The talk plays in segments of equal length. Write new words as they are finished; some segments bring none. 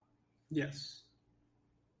Yes.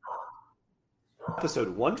 Episode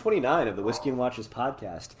 129 of the Whiskey and Watches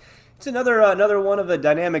podcast. It's another one of a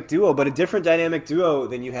dynamic duo, but a different dynamic duo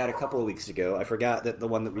than you had a couple of weeks ago. I forgot that the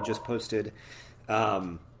one that we just posted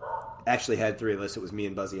actually had three of us. It was me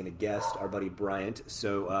and Buzzy and a guest, our buddy Bryant.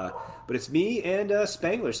 So, but it's me and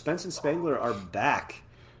Spangler. Spence and Spangler are back.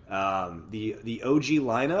 The OG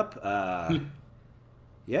lineup.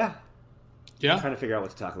 Yeah. Yeah. I'm trying to figure out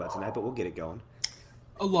what to talk about tonight, but we'll get it going.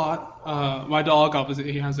 A lot. My dog,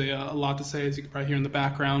 obviously, he has a lot to say, as you can probably hear in the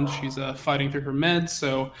background. She's fighting through her meds,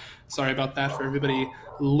 so sorry about that for everybody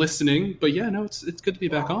listening. But yeah, no, it's good to be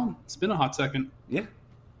back on. It's been a hot second. Yeah,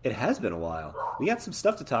 it has been a while. We got some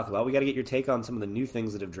stuff to talk about. We got to get your take on some of the new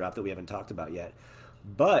things that have dropped that we haven't talked about yet.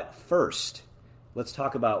 But first, let's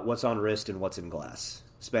talk about what's on wrist and what's in glass.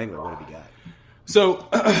 Spangler, what have you got? So,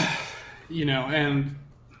 and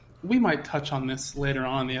we might touch on this later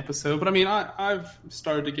on in the episode, but I mean, I've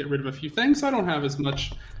started to get rid of a few things. I don't have as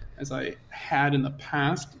much as I had in the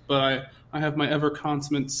past, but I have my ever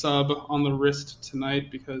consummate sub on the wrist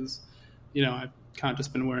tonight because, I've kind of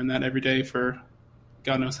just been wearing that every day for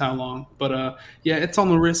God knows how long. But yeah, it's on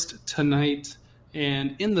the wrist tonight.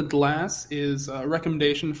 And in the glass is a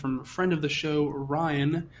recommendation from a friend of the show,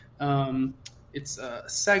 Ryan. It's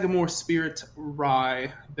Sagamore Spirit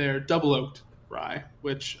Rye. They're double oaked rye,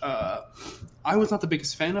 which I was not the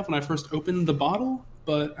biggest fan of when I first opened the bottle,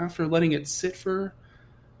 but after letting it sit for,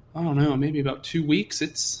 I don't know, maybe about 2 weeks,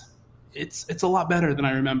 it's a lot better than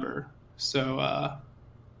I remember. So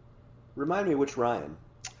Remind me which Ryan.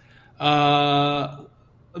 The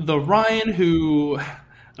Ryan who,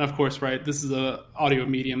 of course, right, this is a audio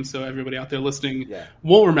medium, so everybody out there listening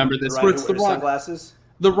won't remember this. The Ryan who wears sunglasses?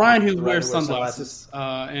 The Ryan who wears sunglasses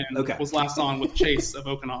and okay. was last on with Chase of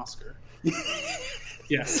Oak and Oscar.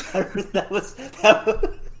 Yes. that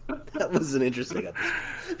was an interesting episode.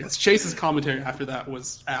 Yes, Chase's commentary after that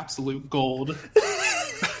was absolute gold.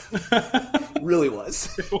 Really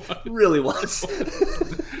was. Really was.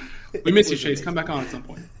 We miss you, Chase. Come back on at some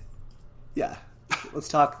point. Yeah. Let's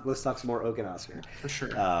talk some more Oak and Oscar. For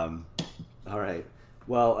sure. All right.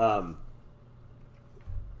 Well,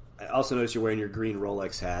 I also noticed you're wearing your green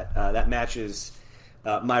Rolex hat. That matches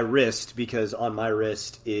my wrist, because on my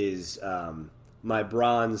wrist is my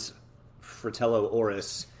bronze Fratello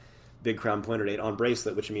Oris Big Crown Pointer Date on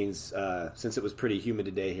bracelet, which means since it was pretty humid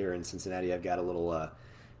today here in Cincinnati, I've got a little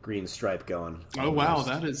green stripe going. Oh, wow. Wrist.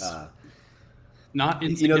 That is not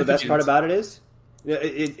insignificant. You know the best part about it is?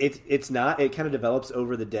 It's not. It kind of develops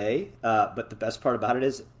over the day, but the best part about it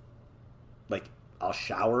is, like, I'll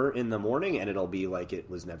shower in the morning and it'll be like it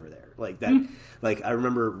was never there. Like that. Like, I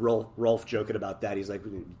remember Rolf joking about that. He's like,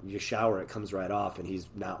 you shower, it comes right off, and he's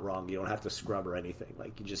not wrong. You don't have to scrub or anything.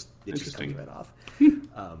 Like, it just comes right off.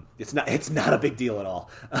 It's not a big deal at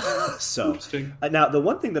all. So now the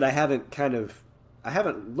one thing that I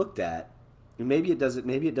haven't looked at, and maybe it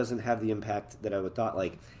doesn't have the impact that I would thought.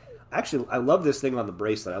 Like, actually, I love this thing on the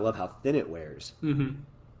bracelet. I love how thin it wears. Mm-hmm.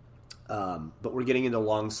 But we're getting into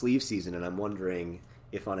long sleeve season, and I'm wondering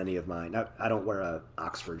if on any of mine. Now, I don't wear a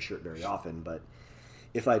Oxford shirt very often, but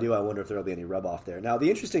if I do, I wonder if there will be any rub off there. Now, the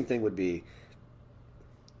interesting thing would be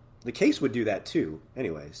the case would do that too,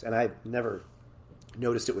 anyways, and I never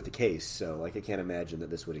noticed it with the case, so like I can't imagine that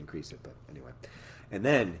this would increase it. But anyway, and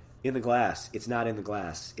then in the glass, it's not in the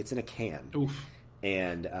glass; it's in a can. Oof.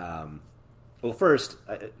 And well, first,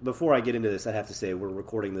 before I get into this, I have to say we're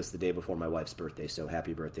recording this the day before my wife's birthday, so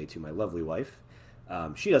happy birthday to my lovely wife.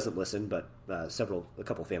 She doesn't listen, but a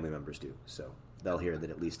couple family members do, so they'll hear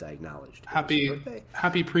that at least I acknowledged.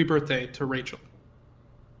 Happy pre-birthday to Rachel.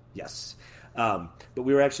 Yes. But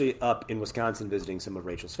we were actually up in Wisconsin visiting some of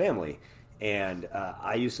Rachel's family, and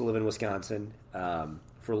I used to live in Wisconsin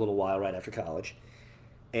for a little while right after college.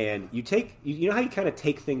 And you know how you kind of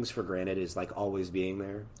take things for granted as like always being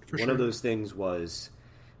there? One of those things was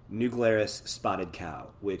New Glarus Spotted Cow,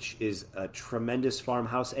 which is a tremendous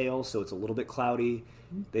farmhouse ale, so it's a little bit cloudy.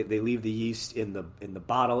 They leave the yeast in the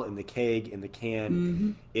bottle, in the keg, in the can.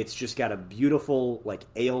 Mm-hmm. It's just got a beautiful like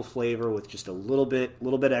ale flavor with just a little bit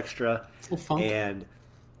extra. A little funk. And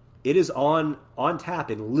it is on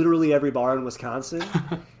tap in literally every bar in Wisconsin.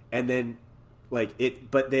 And then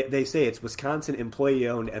but they say it's Wisconsin employee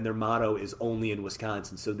owned, and their motto is only in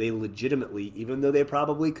Wisconsin. So they legitimately, even though they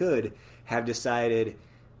probably could, have decided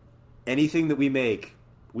anything that we make,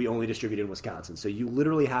 we only distribute in Wisconsin. So you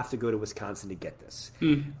literally have to go to Wisconsin to get this.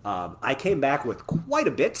 I came back with quite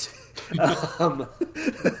a bit.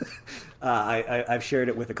 I've shared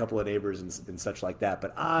it with a couple of neighbors and such like that,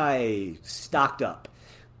 but I stocked up.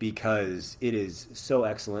 because it is so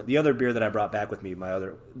excellent. The other beer that I brought back with me,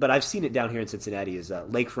 but I've seen it down here in Cincinnati, is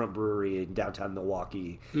Lakefront Brewery in downtown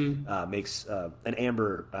Milwaukee. Makes an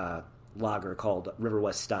amber lager called River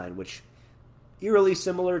West Stein, which eerily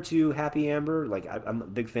similar to Happy Amber. Like I'm a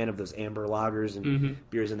big fan of those amber lagers and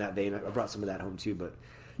beers in that vein. I brought some of that home too, but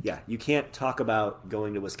yeah, you can't talk about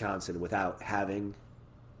going to Wisconsin without having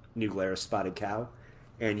New Glarus Spotted Cow,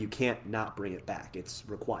 and you can't not bring it back. It's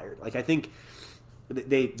required. Like I think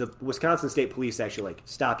the Wisconsin State Police actually like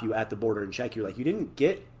stop you at the border and check you. Like you didn't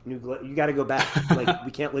get you got to go back. Like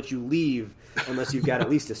we can't let you leave unless you've got at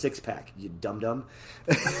least a 6-pack. You dum.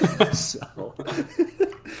 So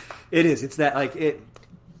it is. It's that like it.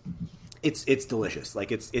 It's delicious.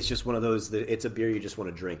 Like it's just one of those that it's a beer you just want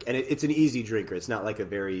to drink, and it's an easy drinker. It's not like a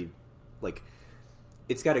very like.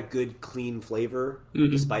 It's got a good clean flavor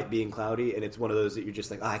despite being cloudy, and it's one of those that you're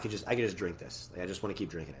just like, I could just drink this. Like, I just want to keep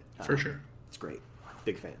drinking it. For sure. It's great.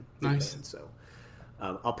 Big fan. Nice. Fan. So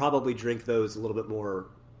I'll probably drink those a little bit more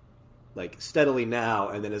like steadily now,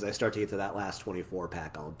 and then as I start to get to that last 24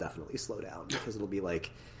 pack, I'll definitely slow down because it'll be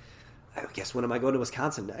like, I guess when am I going to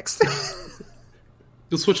Wisconsin next?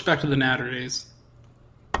 You'll switch back to the Natter days.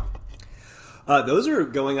 Those are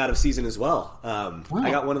going out of season as well. Wow. I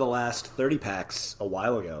got one of the last 30 packs a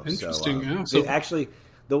while ago. Interesting. So, yeah. So actually,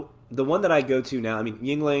 the one that I go to now, I mean,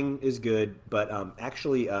 Yingling is good, but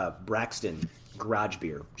actually Braxton Garage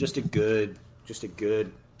Beer, just a good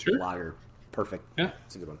Sure. lager, perfect. Yeah,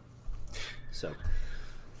 it's a good one. So,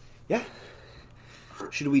 yeah.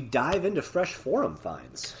 Should we dive into fresh forum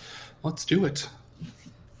finds? let's do it.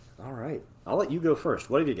 All right, I'll let you go first.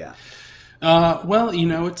 What have you got? Well,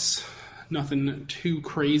 it's nothing too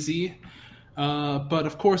crazy. But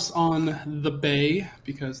of course on the Bay,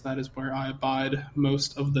 because that is where I abide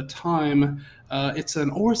most of the time, it's an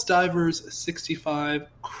Oris Divers 65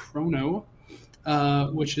 Chrono,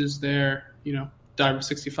 which is their, Diver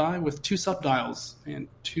 65 with 2 subdials and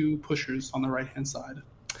 2 pushers on the right-hand side.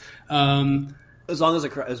 As well as a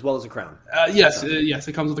crown. Yes,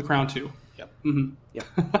 it comes with a crown too. Yep. Mm-hmm. Yep.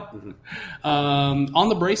 On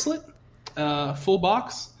the bracelet, full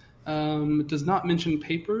box. It does not mention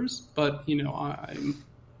papers, but I'm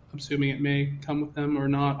assuming it may come with them or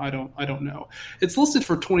not. I don't know. It's listed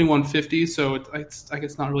for $21.50, so it's I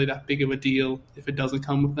guess not really that big of a deal if it doesn't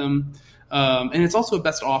come with them. And it's also a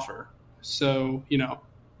best offer, so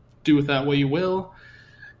do with that what you will.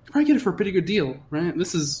 You probably get it for a pretty good deal, right?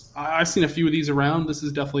 I've seen a few of these around. This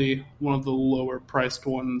is definitely one of the lower priced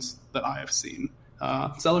ones that I have seen.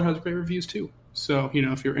 Seller has great reviews too. So,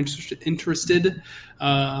 if you're interested,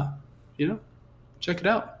 check it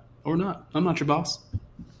out or not. I'm not your boss.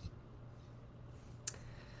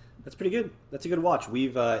 That's pretty good. That's a good watch.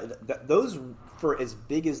 We've those, for as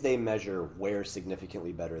big as they measure, wear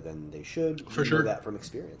significantly better than they should. For sure. We know that from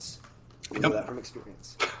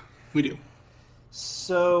experience. We do.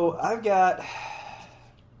 So I've got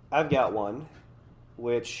one,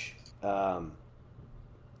 which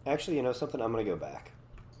actually, something, I'm going to go back.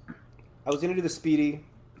 I was going to do the Speedy,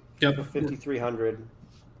 yep, 5300,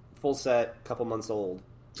 full set, couple months old,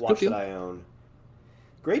 watch that I own.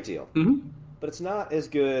 Great deal. Mm-hmm. But it's not as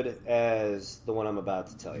good as the one I'm about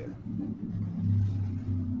to tell you.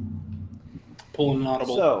 Pulling an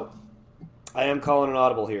audible. So, I am calling an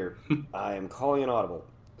audible here. I am calling an audible.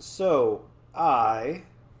 So,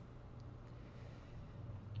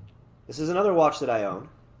 this is another watch that I own.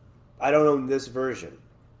 I don't own this version.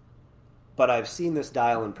 But I've seen this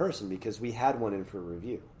dial in person because we had one in for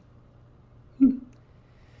review.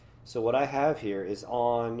 So what I have here is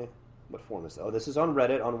on... What form is this? Oh, this is on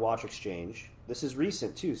Reddit, on Watch Exchange. This is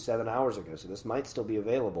recent, too, 7 hours ago. So this might still be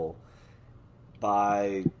available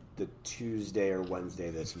by the Tuesday or Wednesday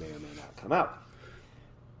this may or may not come out.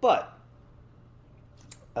 But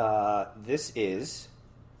this is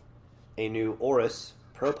a new Oris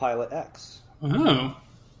ProPilot X. Oh.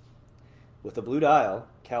 With a blue dial,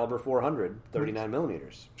 caliber 400, 39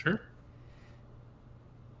 millimeters. Sure.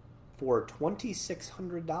 For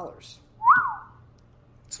 $2,600.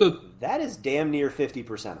 So that is damn near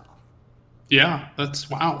 50% off. Yeah,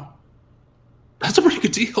 wow. That's a pretty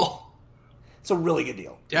good deal. It's a really good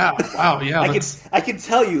deal. Yeah, wow, yeah. I can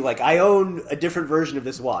tell you, like, I own a different version of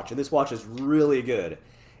this watch, and this watch is really good,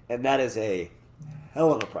 and that is a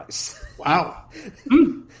hell of a price. Wow.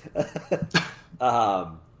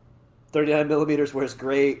 39 millimeters wears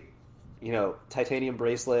great. Titanium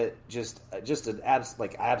bracelet. I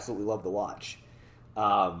absolutely love the watch.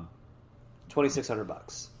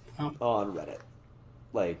 $2,600 on Reddit.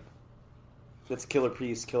 Like, that's killer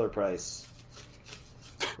piece, killer price.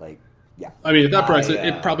 Like, Yeah. I mean, at that price,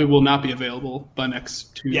 it probably will not be available by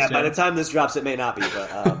next Tuesday. Yeah, by the time this drops, it may not be.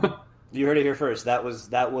 But you heard it here first. That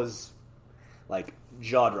was like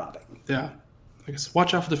jaw dropping. Yeah, I guess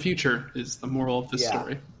watch out for the future is the moral of this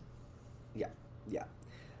story. Yeah.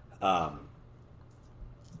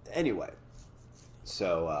 Anyway,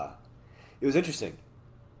 so it was interesting.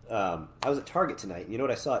 I was at Target tonight. You know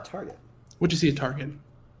what I saw at Target? What'd you see at Target?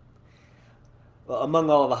 Well, among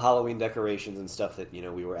all of the Halloween decorations and stuff that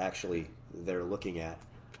we were actually there looking at,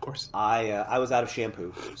 of course, I was out of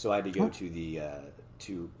shampoo, so I had to go to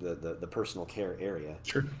the personal care area.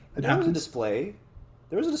 Sure, and there was a display.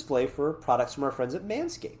 There was a display for products from our friends at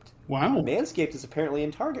Manscaped. Wow, Manscaped is apparently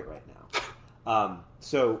in Target right now.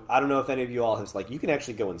 So I don't know if any of you all have you can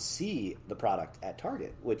actually go and see the product at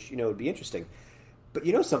Target, which would be interesting. But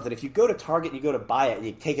something, if you go to Target and you go to buy it and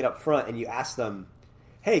you take it up front and you ask them,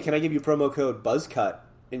 hey, can I give you promo code BuzzCut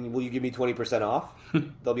and will you give me 20% off?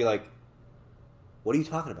 They'll be like, what are you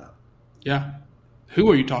talking about? Yeah. Who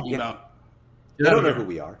are you talking about? They don't know who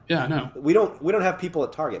we are. Yeah, no. We don't have people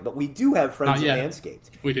at Target, but we do have friends at Manscaped.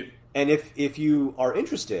 We do. And if you are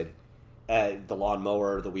interested, the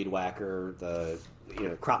lawnmower, the weed whacker, the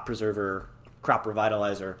crop preserver, crop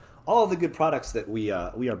revitalizer, all of the good products that we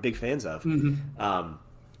are big fans of. Mm-hmm.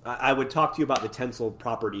 I would talk to you about the tensile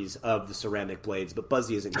properties of the ceramic blades, but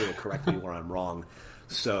Buzzy isn't going to correct me where I'm wrong.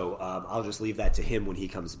 So I'll just leave that to him when he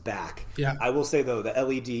comes back. Yeah. I will say though, the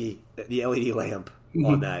LED lamp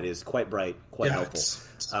on that is quite bright, quite helpful.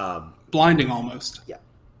 It's blinding almost. Yeah.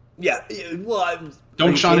 Well,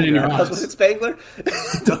 don't shine it in your eyes. Was it Spangler?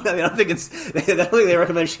 I don't think they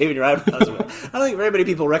recommend shaving your eyebrows. I don't think very many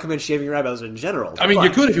people recommend shaving your eyebrows in general. I mean,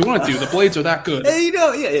 you could if you wanted to. The blades are that good. They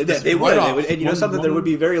would. And there would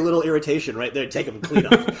be very little irritation right there. Take them and clean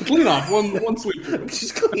off. Clean off. One sweep.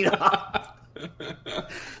 Just clean off.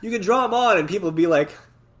 You can draw them on, and people would be like,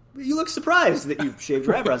 you look surprised that you shaved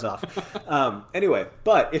your eyebrows off. Anyway,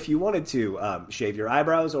 but if you wanted to shave your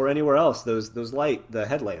eyebrows or anywhere else, those light, the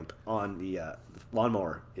headlamp on the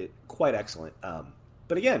lawnmower, quite excellent.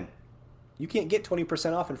 But again, you can't get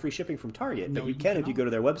 20% off and free shipping from Target. No, but you can if you go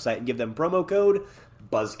to their website and give them promo code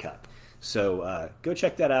BuzzCut. So go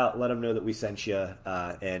check that out. Let them know that we sent you.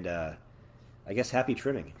 And I guess happy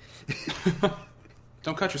trimming.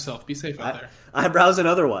 Don't cut yourself. Be safe out there. Eyebrows and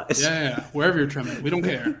otherwise. Yeah. Wherever you're trimming. We don't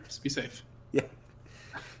care. Just be safe. Yeah.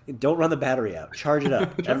 And don't run the battery out. Charge it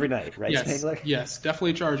up every night, right, Spangler? Yes,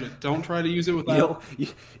 definitely charge it. Don't try to use it without...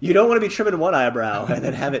 You don't want to be trimming one eyebrow and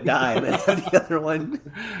then have it die and then have the other one...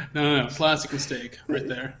 No. Classic mistake right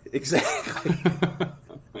there. Exactly.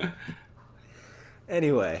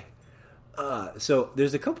 Anyway, so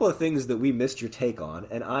there's a couple of things that we missed your take on,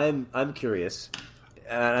 and I'm curious...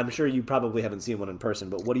 And I'm sure you probably haven't seen one in person,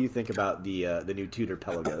 but what do you think about the new Tudor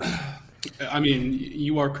Pelagos? I mean,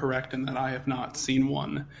 you are correct in that I have not seen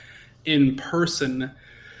one in person.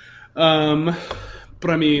 But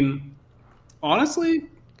I mean, honestly,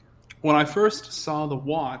 when I first saw the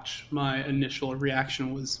watch, my initial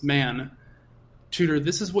reaction was, man, Tudor,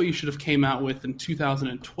 this is what you should have came out with in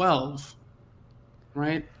 2012,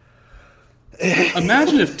 right?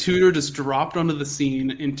 Imagine if Tudor just dropped onto the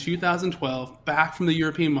scene in 2012, back from the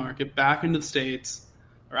European market, back into the States,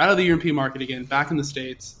 or out of the European market again, back in the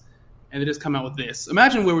States, and they just come out with this.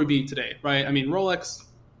 Imagine where we'd be today, right? I mean, Rolex,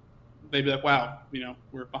 they'd be like, wow,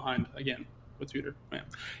 we're behind again with Tudor. Man.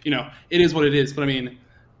 It is what it is. But I mean,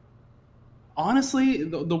 honestly,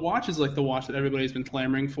 the watch is like the watch that everybody's been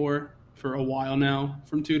clamoring for a while now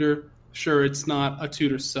from Tudor. Sure, it's not a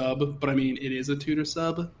Tudor sub, but I mean, it is a Tudor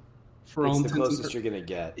sub. It's the closest you're going to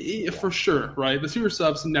get. Yeah. For sure, right? The Tudor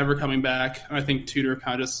sub's never coming back. And I think Tudor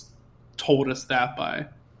kind of just told us that by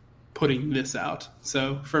putting this out.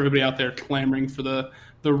 So for everybody out there clamoring for the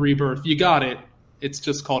rebirth, you got it. It's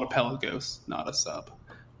just called a Pelagos, not a sub,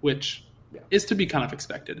 which is to be kind of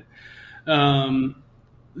expected.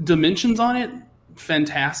 Dimensions on it,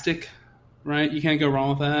 fantastic, right? You can't go wrong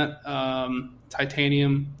with that.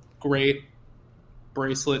 Titanium, great.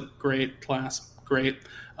 Bracelet, great. Clasp, great.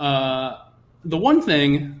 The one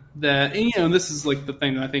thing that, and this is like the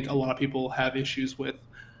thing that I think a lot of people have issues with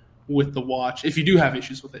the watch. If you do have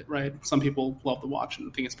issues with it, right? Some people love the watch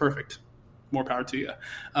and think it's perfect. More power to you.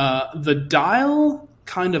 The dial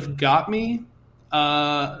kind of got me.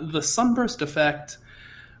 The sunburst effect,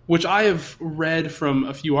 which I have read from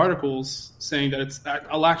a few articles saying that it's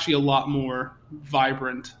actually a lot more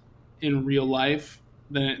vibrant in real life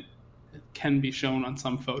than it can be shown on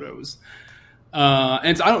some photos.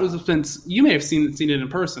 And so I don't know, since you may have seen it in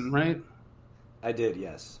person, right? I did,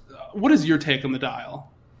 yes. What is your take on the dial?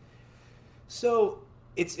 So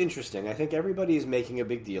it's interesting. I think everybody is making a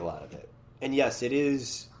big deal out of it, and yes, it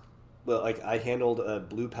is well, like I handled a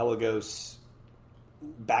Blue Pelagos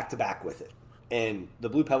back to back with it, and the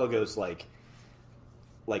Blue Pelagos like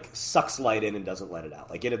sucks light in and doesn't let it out.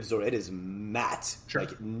 Like it absorbs. It is matte. Sure.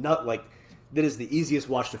 Like not like that is the easiest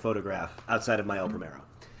watch to photograph outside of my El Primero,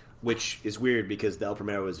 which is weird because the El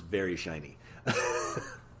Primero is very shiny,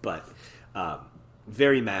 but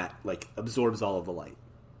very matte. Like absorbs all of the light.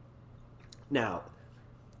 Now,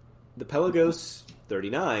 the Pelagos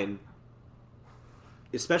 39,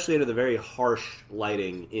 especially under the very harsh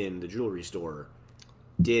lighting in the jewelry store,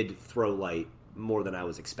 did throw light more than I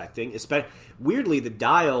was expecting. Weirdly, the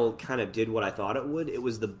dial kind of did what I thought it would. It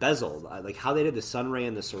was the bezel, like how they did the sunray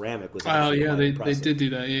and the ceramic was. Oh yeah, they impressive. did do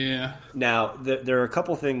that. Yeah. Now there are a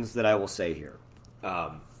couple things that I will say here.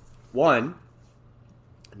 One,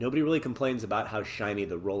 nobody really complains about how shiny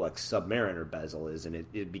the Rolex Submariner bezel is, and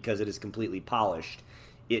it because it is completely polished,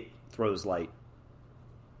 it throws light.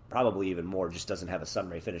 Probably even more. Just doesn't have a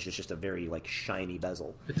sunray finish. It's just a very like shiny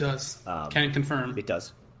bezel. It does. Can confirm. It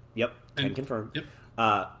does. Yep. Can confirm. Yep.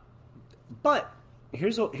 But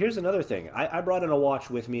here's another thing. I brought in a watch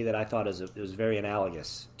with me that I thought it was very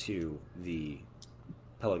analogous to the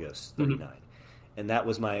Pelagos 39, and that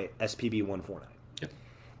was my SPB 149. Yep.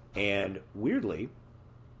 And weirdly,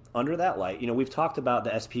 under that light, we've talked about the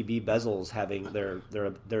SPB bezels having they're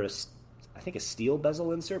I think a steel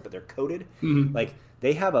bezel insert, but they're coated. Mm-hmm. Like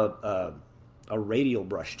they have a radial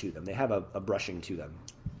brush to them. They have a brushing to them.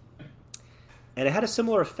 And it had a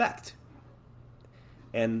similar effect.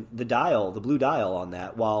 And the blue dial on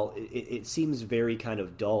that, while it seems very kind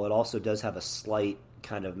of dull, it also does have a slight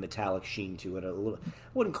kind of metallic sheen to it. I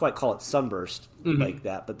wouldn't quite call it sunburst like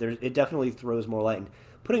that, but it definitely throws more light. And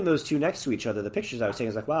putting those two next to each other, the pictures I was taking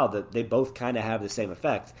is like, wow, they both kind of have the same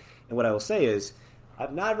effect. And what I will say is,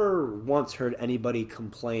 I've never once heard anybody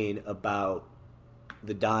complain about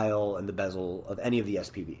the dial and the bezel of any of the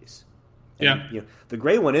SPBs. And, the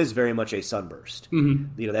gray one is very much a sunburst.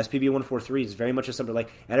 Mm-hmm. The SPB 143 is very much a sunburst.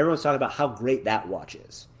 And everyone's talking about how great that watch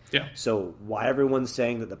is. Yeah. So why everyone's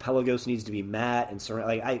saying that the Pelagos needs to be matte and there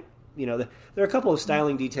are a couple of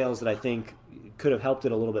styling details that I think could have helped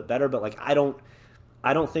it a little bit better. But I don't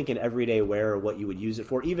think in everyday wear or what you would use it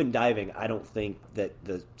for, even diving, I don't think that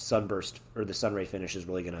the sunburst or the sunray finish is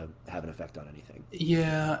really going to have an effect on anything.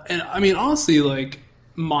 Yeah, and I mean, honestly,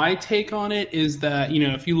 my take on it is that,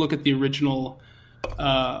 if you look at the original,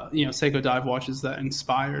 Seiko dive watches that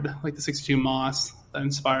inspired, like the 62 Moss, that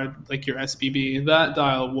inspired, your SBB, that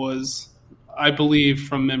dial was, I believe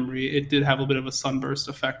from memory, it did have a bit of a sunburst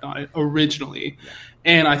effect on it originally. Yeah.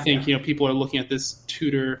 And I think, people are looking at this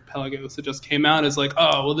Tudor Pelagos that just came out as oh,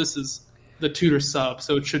 well, this is the Tudor sub,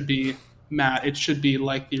 so it should be matte. It should be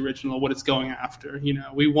like the original, what it's going after.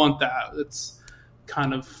 We want that. It's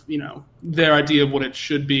kind of, their idea of what it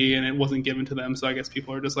should be, and it wasn't given to them. So I guess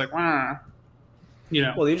people are just like, Well, the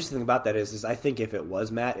interesting thing about that is I think if it was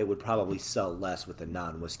matte, it would probably sell less with the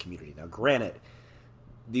non-WIS community. Now, granted,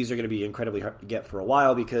 these are going to be incredibly hard to get for a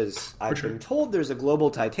while because I've been told there's a global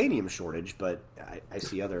titanium shortage, but I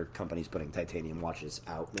see other companies putting titanium watches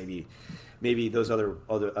out. Maybe those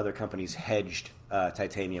other companies hedged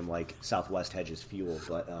titanium like Southwest hedges fuel,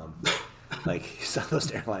 but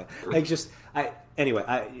Southwest Airlines.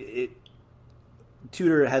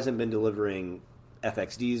 Tudor hasn't been delivering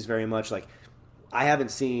FXDs very much. I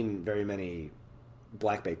haven't seen very many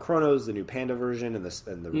Black Bay Chronos, the new Panda version, and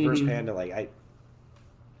the reverse Panda.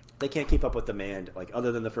 They can't keep up with demand.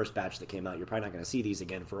 Other than the first batch that came out, you're probably not going to see these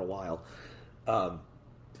again for a while.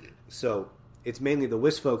 So it's mainly the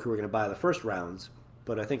WIS folk who are going to buy the first rounds.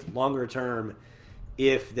 But I think longer term,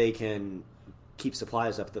 if they can keep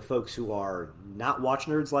supplies up, the folks who are not watch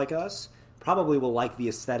nerds like us probably will like the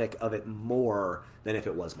aesthetic of it more than if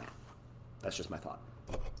it was matte. That's just my thought.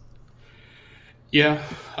 Yeah,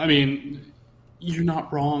 I mean, you're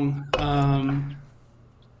not wrong.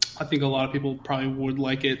 I think a lot of people probably would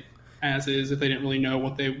like it as is if they didn't really know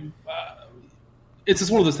what they... it's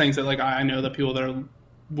just one of those things that I know that people that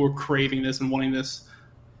were craving this and wanting this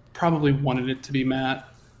probably wanted it to be matte.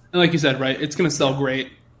 And like you said, right, it's going to sell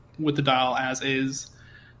great with the dial as is.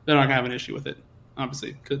 They're not going to have an issue with it,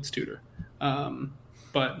 obviously, because it's Tudor.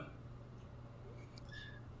 But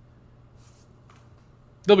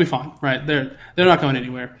they'll be fine, right? They're not going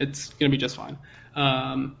anywhere. It's going to be just fine.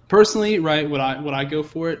 Personally, right, would I go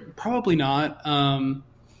for it? Probably not.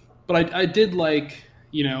 But I did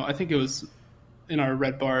I think it was in our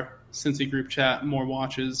Red Bar Cincy group chat, More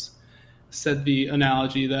Watches said the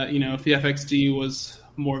analogy that, if the FXD was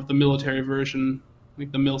more of the military version,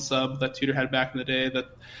 like the mil sub that Tudor had back in the day, that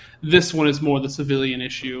this one is more the civilian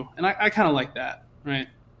issue. And I kind of like that, right?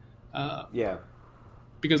 Yeah.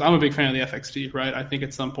 because I'm a big fan of the FXD, right? I think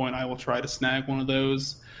at some point I will try to snag one of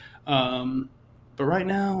those. But right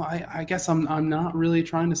now, I guess I'm not really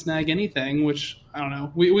trying to snag anything, which I don't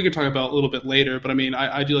know. We could talk about a little bit later, but I mean,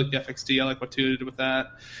 I do like the FXD. I like what Tuda did with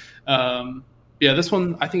that. Yeah, this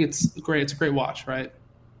one, I think it's great. It's a great watch, right?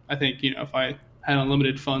 I think, if I had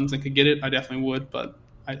unlimited funds and could get it, I definitely would, but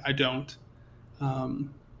I don't.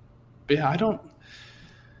 But yeah, I don't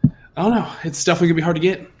know. It's definitely going to be hard to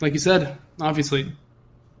get, like you said, obviously.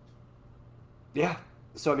 Yeah.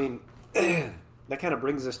 So, I mean, that kind of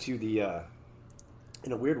brings us to the,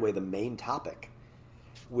 in a weird way, the main topic,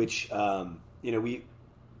 which, a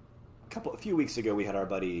few weeks ago, we had our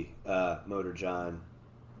buddy, Motor John,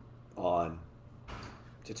 on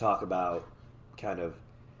to talk about kind of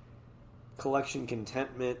collection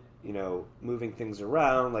contentment, moving things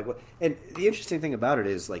around, like what. And the interesting thing about it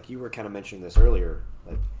is, like you were kind of mentioning this earlier,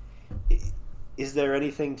 like, is there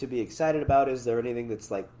anything to be excited about? Is there anything that's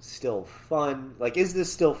like still fun? Like, is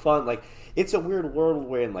this still fun? Like, it's a weird world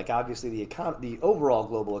wherein, like, obviously the overall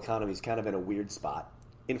global economy is kind of in a weird spot.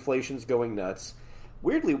 Inflation's going nuts.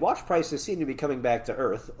 Weirdly, watch prices seem to be coming back to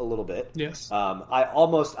earth a little bit. Yes.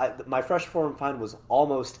 My fresh form find was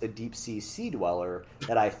almost a deep sea dweller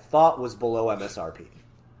that I thought was below MSRP.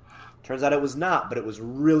 Turns out it was not, but it was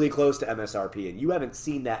really close to MSRP, and you haven't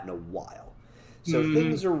seen that in a while. So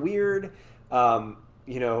things are weird.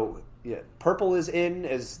 Purple is in,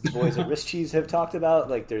 as the boys at Wrist Cheese have talked about.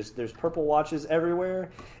 Like, there's purple watches everywhere,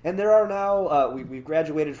 and there are now we've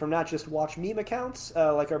graduated from not just watch meme accounts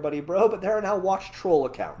like our buddy Bro, but there are now watch troll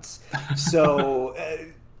accounts. So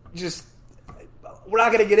we're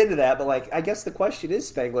not going to get into that, but like, I guess the question is,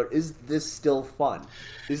 Spangler, is this still fun?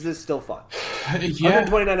 Is this still fun? Yeah.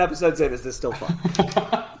 129 episodes in, is this still fun?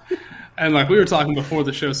 And like we were talking before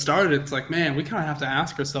the show started, it's like, man, we kind of have to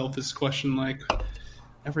ask ourselves this question like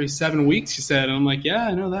every 7 weeks, you said. And I'm like, yeah,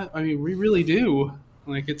 I know that. I mean, we really do.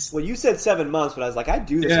 Like, it's. Well, you said 7 months, but I was like, I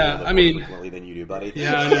do this a little bit more frequently than you do, buddy.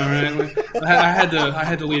 Yeah, I know, right? Like, I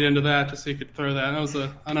had to lead into that just so you could throw that. That was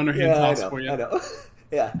an underhand toss for you. I know.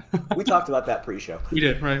 Yeah, we talked about that pre-show. We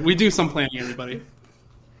did, right? We do some planning, everybody.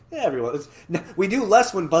 Yeah, everyone. We do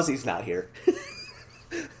less when Buzzy's not here.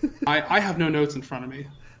 I have no notes in front of me.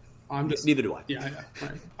 Neither do I. Yeah,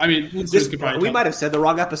 right. I mean, we might have said the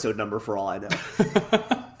wrong episode number for all I know.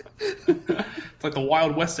 It's like the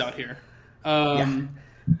Wild West out here.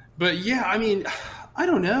 But yeah, I mean, I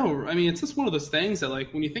don't know. I mean, it's just one of those things that,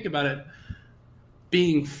 like, when you think about it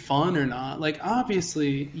being fun or not, like,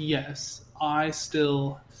 obviously, yes, I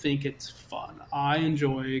still think it's fun. I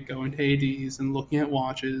enjoy going to ADs and looking at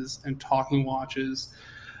watches and talking watches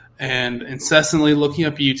and incessantly looking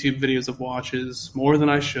up YouTube videos of watches more than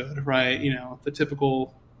I should, right? The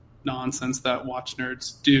typical nonsense that watch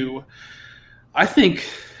nerds do. I think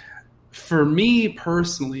for me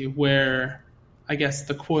personally, where I guess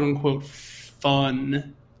the quote-unquote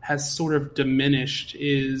fun has sort of diminished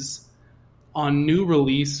is on new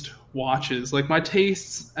released watches. Like, my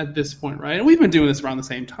tastes at this point, right? And we've been doing this around the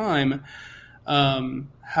same time,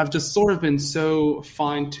 have just sort of been so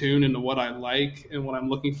fine-tuned into what I like and what I'm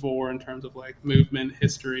looking for in terms of like movement,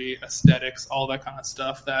 history, aesthetics, all that kind of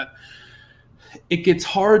stuff, that it gets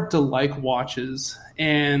hard to like watches.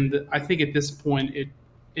 And I think at this point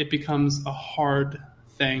it becomes a hard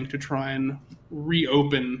thing to try and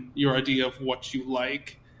reopen your idea of what you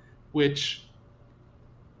like, which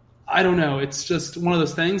I don't know. It's just one of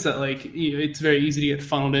those things that, like, it's very easy to get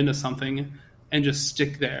funneled into something and just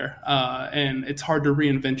stick there. And it's hard to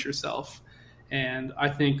reinvent yourself. And I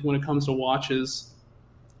think when it comes to watches,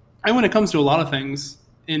 and when it comes to a lot of things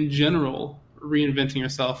in general, reinventing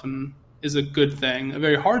yourself is a good thing, a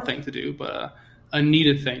very hard thing to do, but a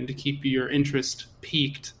needed thing to keep your interest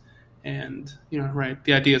peaked. And, right,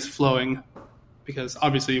 the ideas flowing, because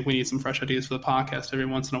obviously we need some fresh ideas for the podcast every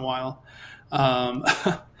once in a while.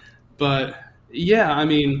 But yeah, I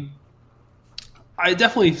mean, I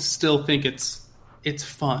definitely still think it's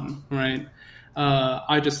fun, right?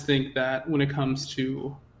 I just think that when it comes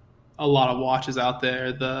to a lot of watches out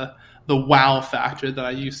there, the wow factor that I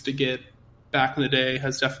used to get back in the day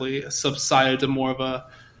has definitely subsided to more of a,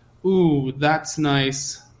 ooh, that's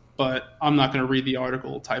nice, but I'm not going to read the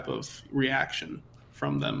article type of reaction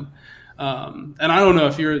from them. And I don't know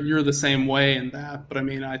if you're the same way in that, but I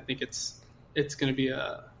mean, I think it's going to be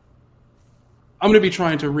I'm going to be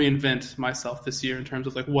trying to reinvent myself this year in terms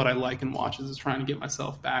of like what I like in watches, is trying to get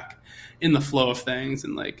myself back in the flow of things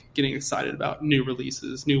and like getting excited about new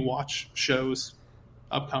releases, new watch shows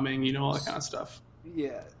upcoming, all that kind of stuff.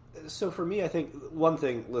 Yeah. So for me, I think one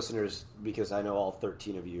thing, listeners, because I know all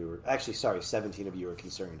 13 of you, 17 of you are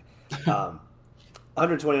concerned.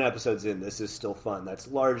 129 episodes in, this is still fun. That's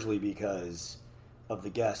largely because of the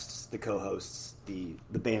guests, the co-hosts, the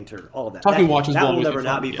banter, all of that. Talking watches that will will never be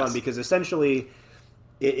not fun, be fun because essentially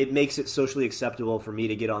it makes it socially acceptable for me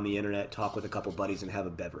to get on the internet, talk with a couple buddies, and have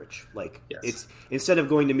a beverage. Like it's instead of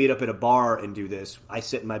going to meet up at a bar and do this, I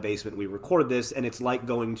sit in my basement, we record this, and it's like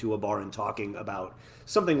going to a bar and talking about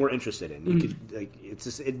something we're interested in. You could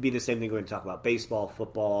it'd be the same thing going to talk about baseball,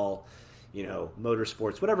 football,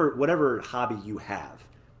 motorsports, whatever hobby you have.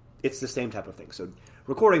 It's the same type of thing. So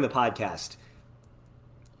recording the podcast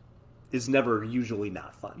is never usually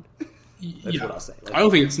not fun. That's what I'll say. Like, I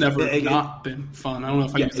don't think it's never not been fun. I don't know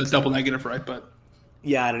if I used the double negative right, but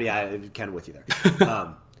I'm kind of with you there.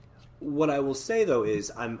 What I will say though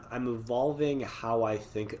is I'm evolving how I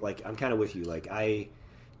think. Like I'm kind of with you. Like I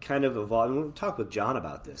kind of evolve. I'm going to talk with John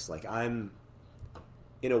about this. Like I'm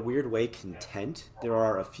in a weird way content. There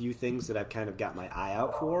are a few things that I've kind of got my eye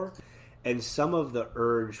out for, and some of the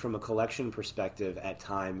urge from a collection perspective at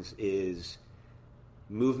times is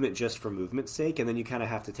movement just for movement's sake, and then you kind of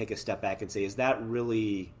have to take a step back and say, is that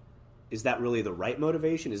really the right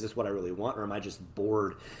motivation? Is this what I really want, or am I just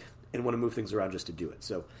bored and want to move things around just to do it?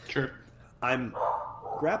 So sure, I'm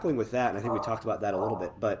grappling with that, and I think we talked about that a little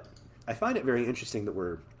bit, but I find it very interesting that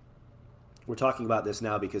we're talking about this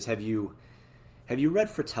now because have you read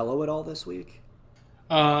Fratello at all this week?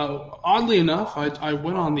 Oddly enough, I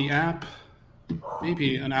went on the app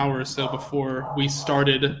maybe an hour or so before we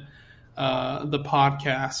started the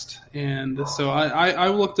podcast, and so I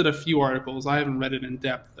looked at a few articles. I haven't read it in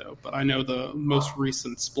depth though, but I know the most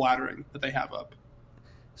recent splattering that they have up.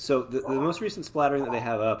 So the most recent splattering that they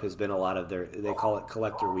have up has been a lot of they call it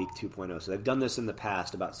Collector Week 2.0. So they've done this in the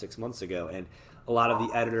past about 6 months ago, and a lot of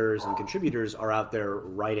the editors and contributors are out there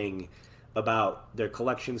writing about their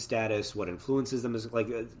collection status, what influences them, is like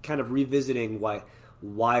kind of revisiting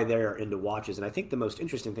why they're into watches. And I think the most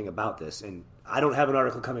interesting thing about this, and I don't have an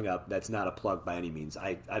article coming up, that's not a plug by any means,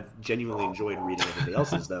 I've genuinely enjoyed reading everybody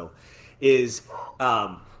else's though, is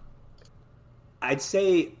I'd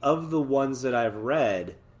say of the ones that I've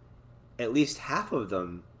read, at least half of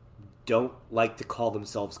them don't like to call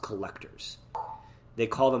themselves collectors. They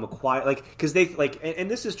call them because they and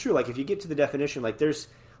this is true, like if you get to the definition, like there's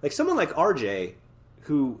like someone like RJ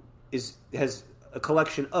who has a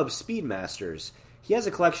collection of Speedmasters. He has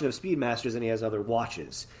a collection of Speedmasters and he has other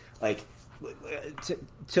watches. Like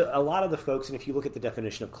to a lot of the folks, and if you look at the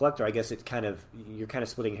definition of collector, I guess you're kind of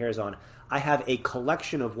splitting hairs on. I have a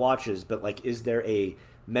collection of watches, but like, is there a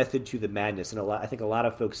method to the madness? And I think a lot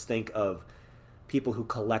of folks think of people who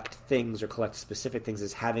collect things or collect specific things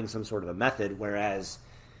as having some sort of a method, whereas,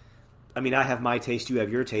 I mean, I have my taste, you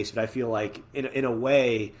have your taste, but I feel like in a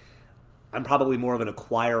way, I'm probably more of an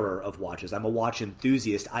acquirer of watches. I'm a watch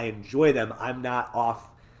enthusiast. I enjoy them. I'm not off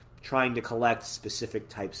trying to collect specific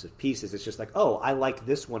types of pieces. It's just like, oh, I like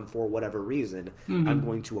this one for whatever reason. Mm-hmm. I'm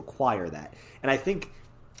going to acquire that. And I think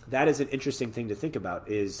that is an interesting thing to think about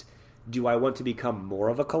is, do I want to become more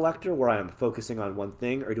of a collector where I'm focusing on one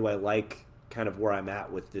thing, or do I like kind of where I'm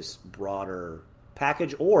at with this broader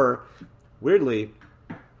package? Or, weirdly,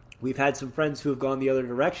 we've had some friends who have gone the other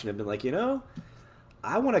direction and been like,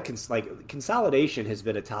 I want to consolidation has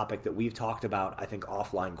been a topic that we've talked about, I think,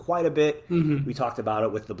 offline quite a bit. Mm-hmm. We talked about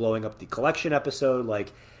it with the blowing up the collection episode,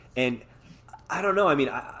 and I don't know. I mean,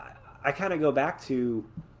 I kind of go back to,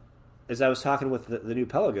 as I was talking with the new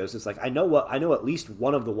Pelagos, it's like I know at least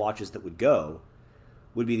one of the watches that would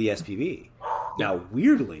be the SPB. Now,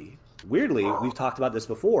 weirdly, we've talked about this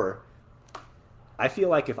before. I feel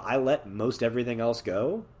like if I let most everything else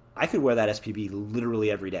go, I could wear that SPB literally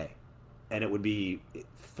every day, and it would be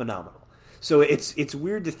phenomenal. So it's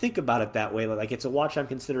weird to think about it that way. Like, it's a watch I'm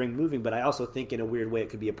considering moving, but I also think in a weird way it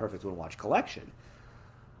could be a perfect one-watch collection.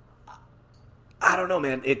 I don't know,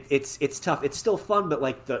 man. It's tough. It's still fun,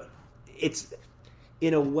 but it's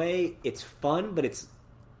in a way it's fun, but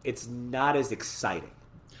it's not as exciting.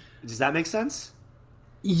 Does that make sense?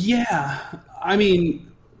 Yeah. I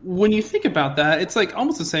mean, when you think about that, it's like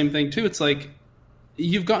almost the same thing too. It's like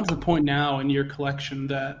you've gotten to the point now in your collection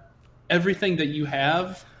that everything that you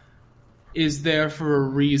have is there for a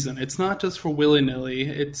reason. It's not just for willy-nilly.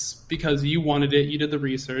 It's because you wanted it, you did the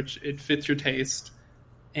research, it fits your taste,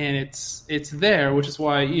 and it's there, which is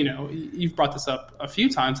why, you've brought this up a few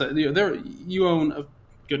times. That you own a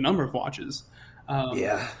good number of watches.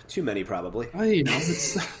 Yeah, too many probably.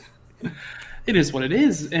 It's it is what it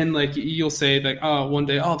is. And you'll say one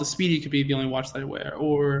day, the Speedy could be the only watch that I wear,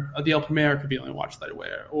 or the El Primera could be the only watch that I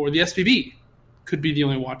wear, or the SPB could be the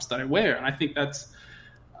only watch that I wear. And I think that's,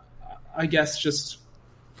 I guess, just,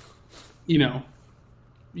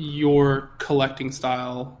 your collecting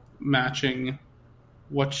style matching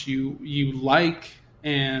what you like,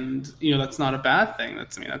 and that's not a bad thing.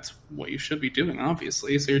 That's what you should be doing,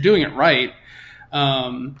 obviously. So you're doing it right.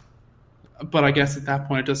 But I guess at that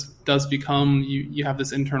point it does become you have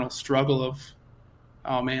this internal struggle of,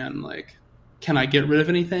 oh man, like, can I get rid of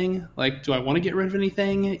anything? Like, do I want to get rid of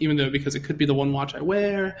anything? Even though, because it could be the one watch I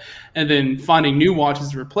wear, and then finding new watches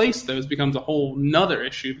to replace those becomes a whole nother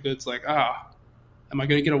issue, because it's like, am I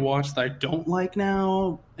going to get a watch that I don't like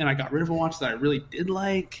now? And I got rid of a watch that I really did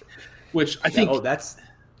like, which I think... Oh, that's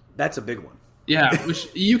a big one. Yeah, which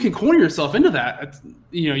you can corner yourself into that.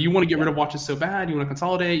 You want to get rid of watches so bad, you want to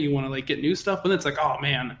consolidate, you want to like get new stuff, but then it's like, oh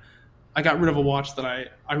man, I got rid of a watch that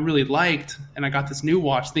I really liked, and I got this new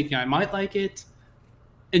watch thinking I might like it,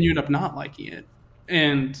 and you end up not liking it.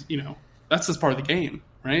 And, that's just part of the game,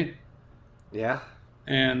 right? Yeah.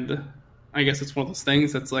 And I guess it's one of those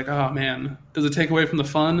things that's like, oh man, does it take away from the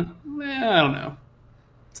fun? I don't know.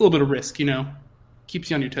 It's a little bit of risk, keeps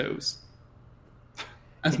you on your toes.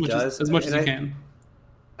 As much as you can.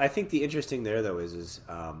 I think the interesting there, though, is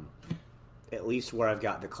at least where I've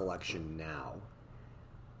got the collection now,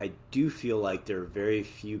 I do feel like there are very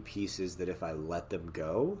few pieces that if I let them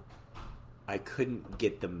go, I couldn't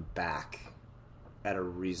get them back at a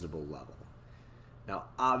reasonable level. Now,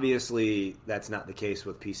 obviously, that's not the case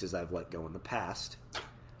with pieces I've let go in the past.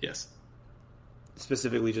 Yes.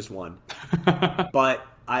 Specifically just one. But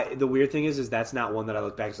the weird thing is that's not one that I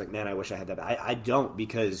look back and it's like, man, I wish I had that. I don't,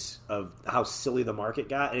 because of how silly the market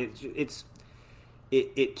got. And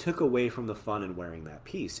it took away from the fun in wearing that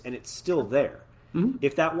piece, and it's still there. Mm-hmm.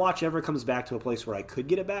 If that watch ever comes back to a place where I could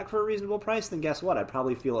get it back for a reasonable price, then guess what? I'd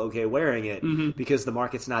probably feel okay wearing it, because the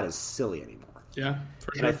market's not as silly anymore. Yeah,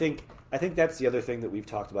 for sure. And I think that's the other thing that we've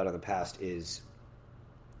talked about in the past is,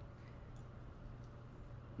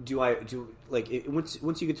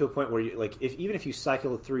 once you get to a point where you even if you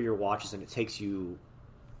cycle through your watches and it takes you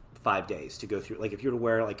 5 days to go through, like if you were to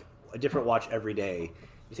wear like a different watch every day,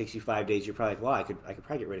 it takes you 5 days, you're probably like, well, I could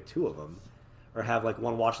probably get rid of 2 of them, or have like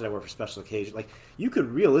one watch that I wear for special occasion. Like, you could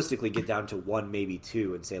realistically get down to 1, maybe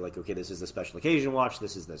 2, and say like, okay, this is the special occasion watch,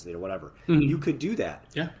 this is this, whatever. Mm-hmm. You could do that.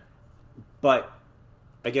 Yeah. But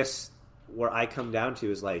I guess where I come down to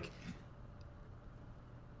is like,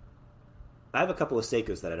 I have a couple of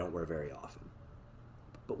Seikos that I don't wear very often,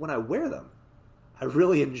 but when I wear them, I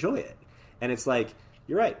really enjoy it. And it's like,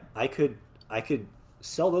 you're right. I could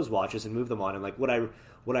sell those watches and move them on. And like, would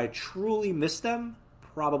I truly miss them?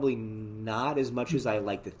 Probably not as much as I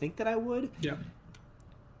like to think that I would. Yeah.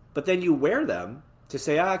 But then you wear them to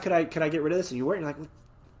say, could I get rid of this? And you wear it, and you're like, well,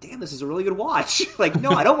 damn, this is a really good watch. Like, no,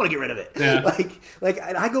 I don't want to get rid of it. Yeah. Like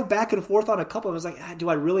I go back and forth on a couple. I was like, do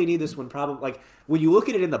I really need this one? Probably. Like, when you look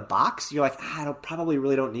at it in the box, you're like, I probably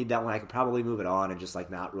really don't need that one. I could probably move it on and just like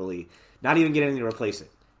not even get anything to replace it.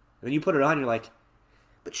 And then you put it on, you're like,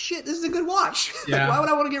 but shit, this is a good watch. Yeah. Like, why would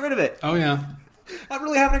I want to get rid of it? Oh yeah. I'm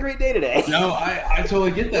really having a great day today. No, I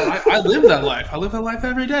totally get that. I live that life. I live that life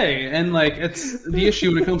every day. And like, it's the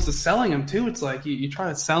issue when it comes to selling them too. It's like you try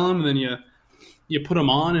to sell them, and then you put them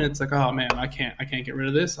on, and it's like, oh man, I can't get rid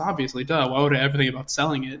of this. Obviously, duh. Why would I ever think about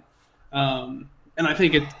selling it? And I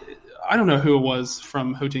think I don't know who it was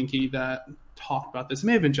from Hodinkee that talked about this. It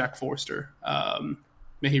may have been Jack Forster.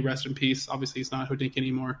 May he rest in peace. Obviously, he's not Hodinkee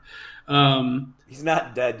anymore. He's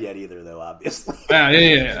not dead yet either, though, obviously.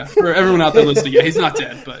 Yeah. For everyone out there listening, yeah, he's not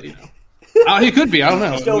dead, but he could be. I don't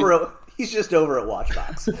know. He's just over at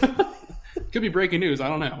Watchbox. Could be breaking news. I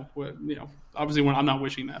don't know. Obviously, I'm not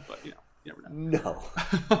wishing that, but you never know.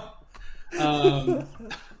 No.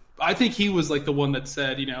 I think he was like the one that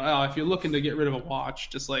said, if you're looking to get rid of a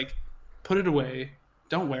watch, just like put it away,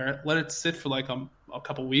 don't wear it, let it sit for like a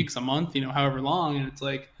couple weeks, a month, however long. And it's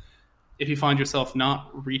like, if you find yourself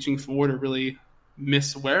not reaching for it or really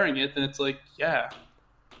miss wearing it, then it's like, yeah,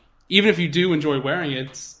 even if you do enjoy wearing it,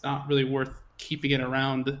 it's not really worth keeping it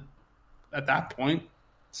around at that point.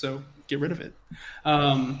 So get rid of it.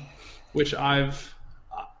 Which I've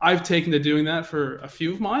taken to doing that for a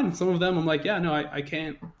few of mine. Some of them I'm like, yeah, no, I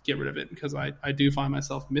can't get rid of it because I do find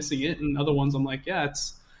myself missing it. And other ones I'm like, yeah,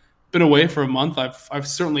 it's been away for a month. I've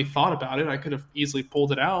certainly thought about it. I could have easily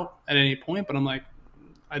pulled it out at any point, but I'm like,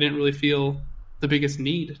 I didn't really feel the biggest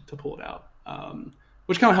need to pull it out.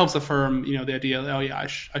 Which kind of helps affirm, the idea that, oh yeah, I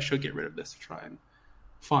should get rid of this to try and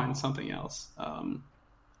find something else.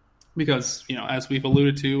 Because, as we've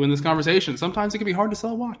alluded to in this conversation, sometimes it can be hard to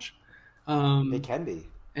sell a watch. It can be.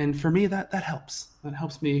 And for me, that helps. That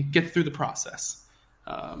helps me get through the process.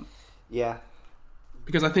 Yeah.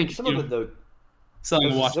 Because I think some of it though,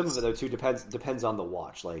 selling a watch. Some of it though too depends on the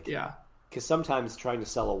watch. Like, yeah. Because sometimes trying to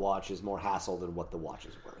sell a watch is more hassle than what the watch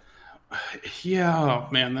is worth. Yeah, oh,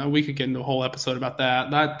 man, we could get into a whole episode about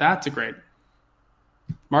that. That's a great.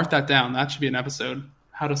 Mark that down. That should be an episode.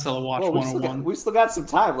 How to sell a watch 101. We've still got some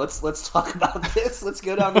time. Let's talk about this. Let's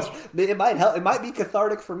go down this. It might help. It might be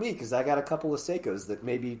cathartic for me because I got a couple of Seikos that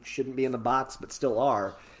maybe shouldn't be in the box but still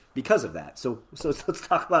are because of that. So let's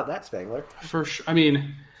talk about that, Spangler. For sure. I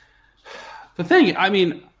mean, the thing. I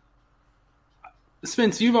mean,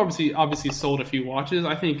 Spence, you've obviously sold a few watches.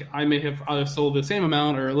 I think I may have either sold the same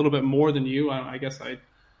amount or a little bit more than you. I guess I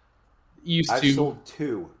used to. I've sold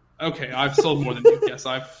 2. Okay, I've sold more than you. Yes,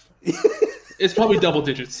 I've. It's probably double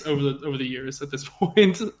digits over the years at this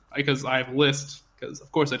point because I have a list. Because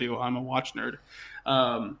of course I do. I'm a watch nerd.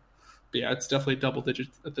 But yeah, it's definitely double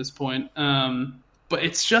digits at this point. But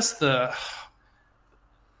it's just and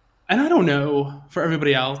I don't know for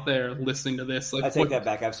everybody out there listening to this. Like, I take that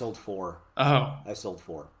back. I've sold 4. Oh, I sold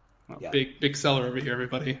 4. Yeah. Big seller over here,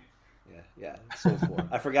 everybody. Yeah, sold 4.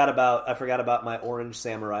 I forgot about my orange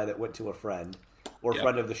samurai that went to a friend or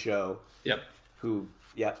friend of the show. Yep.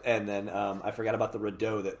 And then I forgot about the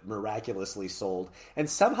Rideau that miraculously sold and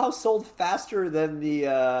somehow sold faster than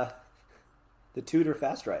the Tudor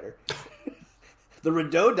Fast Rider. The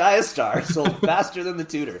Rideau Diastar sold faster than the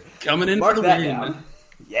Tudor. Coming in Mark for the that win. down.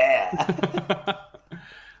 Yeah.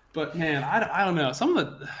 But man, I don't know. Some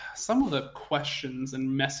of the questions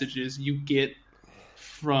and messages you get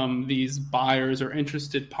from these buyers or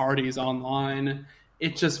interested parties online,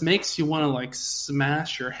 it just makes you want to like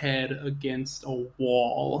smash your head against a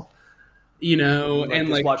wall,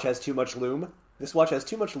 and this watch has too much lume. This watch has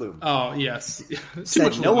too much lume. Oh yes, too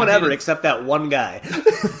much. No one ever except that one guy.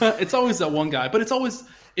 It's always that one guy, but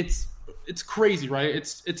it's crazy, right?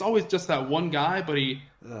 It's always just that one guy, but he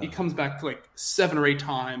comes back like 7 or 8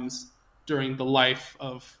 times during the life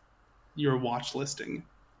of your watch listing.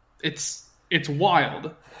 It's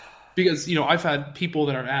wild. Because, I've had people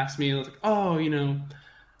that have asked me, like, oh,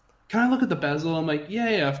 can I look at the bezel? I'm like,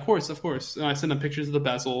 yeah, of course. And I send them pictures of the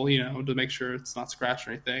bezel, to make sure it's not scratched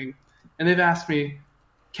or anything. And they've asked me,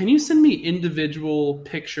 can you send me individual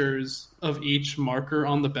pictures of each marker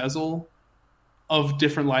on the bezel of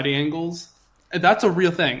different lighting angles? And that's a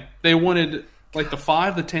real thing. They wanted, like, the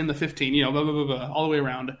 5, the 10, the 15, blah, blah, blah, blah, all the way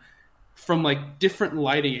around from, like, different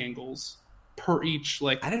lighting angles per each,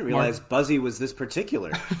 like... I didn't realize Buzzy was this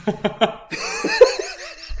particular.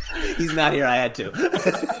 He's not here. I had to.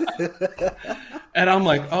 And I'm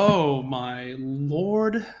like, oh my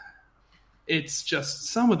Lord. It's just,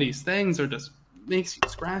 some of these things are just, makes you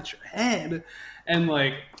scratch your head. And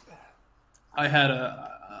like, I had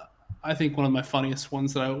I think one of my funniest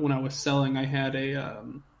ones that when I was selling, I had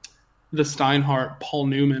the Steinhardt Paul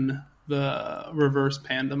Newman, the reverse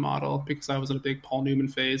Panda model, because I was in a big Paul Newman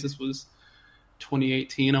phase. This was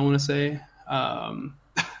 2018, I want to say.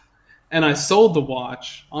 And I sold the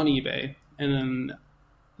watch on eBay, and then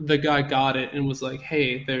the guy got it and was like,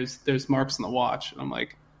 hey, there's marks on the watch. And I'm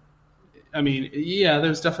like, I mean, yeah,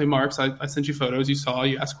 there's definitely marks. I sent you photos. You saw,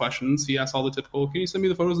 you asked questions. He asked all the typical, can you send me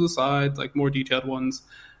the photos of the sides, like more detailed ones?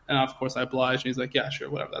 And of course I obliged, and he's like, yeah, sure,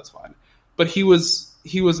 whatever, that's fine. But he was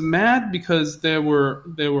mad because there were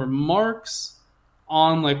marks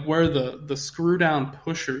on like where the screw down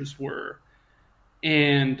pushers were.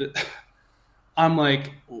 And I'm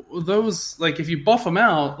like, those, like, if you buff them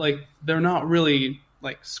out, like, they're not really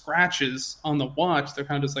like scratches on the watch. They're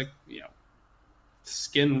kind of just like,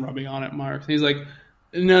 skin rubbing on it marks. And he's like,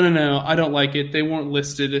 no, I don't like it. They weren't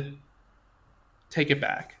listed. Take it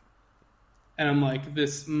back. And I'm like,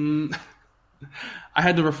 I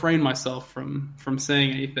had to refrain myself from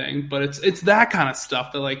saying anything, but it's that kind of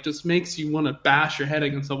stuff that like just makes you want to bash your head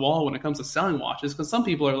against the wall when it comes to selling watches. Because some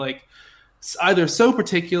people are like either so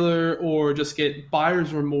particular or just get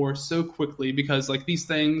buyer's remorse so quickly because like these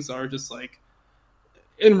things are just like,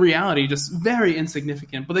 in reality, just very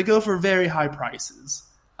insignificant, but they go for very high prices.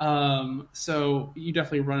 So you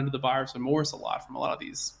definitely run into the buyer's remorse a lot from a lot of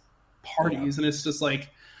these parties. Yeah. And it's just like,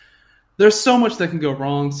 there's so much that can go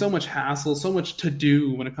wrong, so much hassle, so much to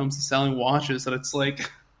do when it comes to selling watches that it's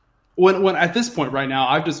like, when at this point right now,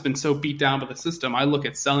 I've just been so beat down by the system. I look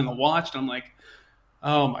at selling a watch and I'm like,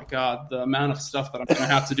 oh my God, the amount of stuff that I'm going to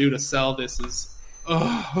have to do to sell this is,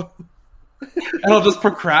 and I'll just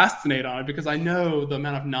procrastinate on it because I know the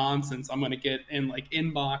amount of nonsense I'm going to get in like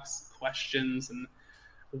inbox questions and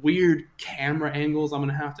weird camera angles I'm going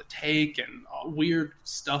to have to take and weird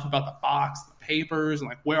stuff about the box, the papers, and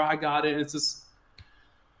like where I got it. It's just,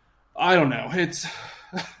 I don't know. It's,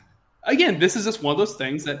 again, this is just one of those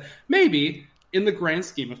things that maybe in the grand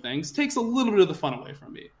scheme of things takes a little bit of the fun away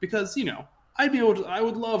from me because, I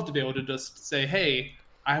would love to be able to just say, hey,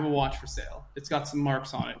 I have a watch for sale. It's got some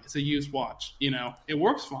marks on it. It's a used watch. It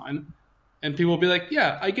works fine. And people will be like,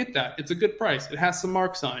 yeah, I get that. It's a good price. It has some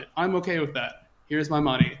marks on it. I'm okay with that. Here's my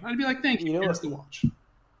money. I'd be like, thank you. Here's the watch.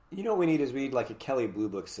 You know what we need is we need like a Kelley Blue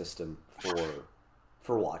Book system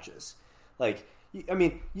for watches. Like, I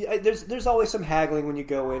mean, there's always some haggling when you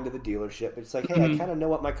go into the dealership. It's like, hey, I kind of know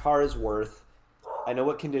what my car is worth. I know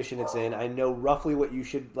what condition it's in. I know roughly what you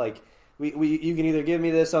should like. You can either give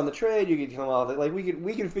me this on the trade, you can come off it. Like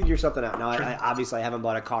we can figure something out. Now, I obviously haven't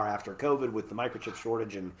bought a car after COVID with the microchip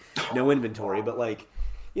shortage and no inventory, but like,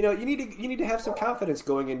 you know, you need to have some confidence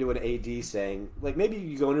going into an AD saying, like, maybe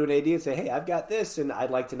you go into an AD and say, hey, I've got this, and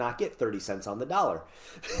I'd like to not get 30 cents on the dollar.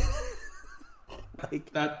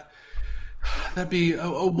 Like that'd be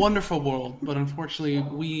a wonderful world, but unfortunately,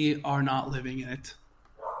 we are not living in it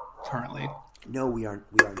currently. No, we are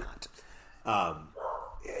not.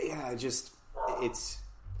 Yeah,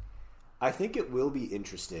 I think it will be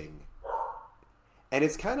interesting, and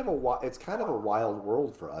it's kind of a wild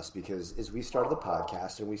world for us because as we started the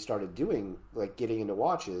podcast and we started doing like getting into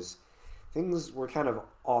watches, things were kind of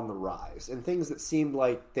on the rise, and things that seemed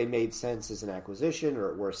like they made sense as an acquisition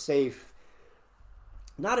or were safe,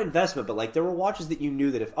 not investment, but like there were watches that you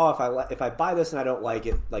knew that if I buy this and I don't like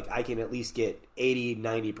it, like I can at least get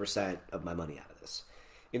 80-90% of my money out of this.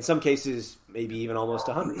 In some cases, maybe even almost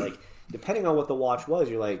 100. Like, depending on what the watch was,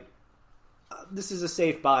 you're like, this is a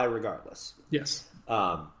safe buy regardless. Yes.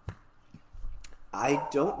 I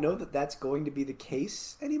don't know that that's going to be the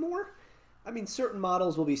case anymore. I mean, certain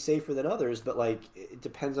models will be safer than others, but, like, it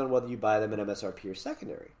depends on whether you buy them in MSRP or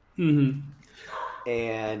secondary. Mm-hmm.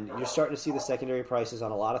 And you're starting to see the secondary prices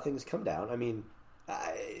on a lot of things come down. I mean,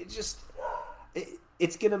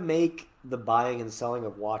 it's going to make the buying and selling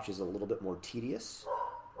of watches a little bit more tedious.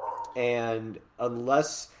 And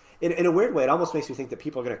unless, in a weird way, it almost makes me think that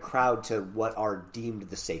people are going to crowd to what are deemed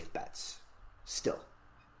the safe bets still.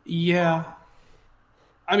 Yeah.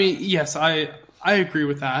 I mean, yes, I agree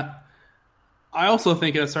with that. I also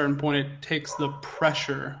think at a certain point it takes the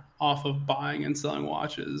pressure off of buying and selling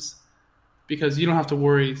watches because you don't have to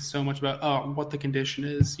worry so much about, what the condition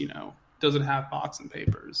is, you know, does it have box and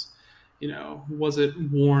papers? You know, was it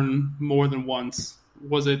worn more than once?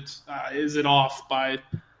 Is it off by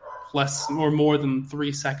less or more than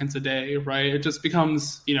 3 seconds a day, right? It just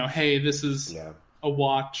becomes, you know, hey, this is a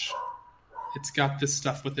watch. It's got this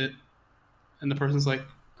stuff with it. And the person's like,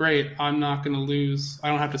 great, I'm not going to lose. I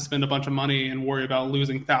don't have to spend a bunch of money and worry about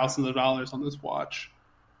losing thousands of dollars on this watch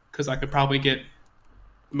because I could probably get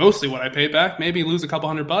mostly what I paid back, maybe lose a couple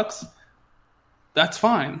 $100. That's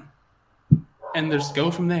fine. And just go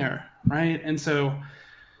from there, right? And so,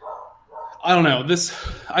 I don't know.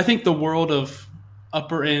 I think the world of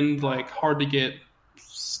upper end, like hard to get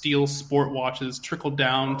steel sport watches trickled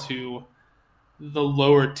down to the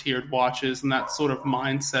lower tiered watches and that sort of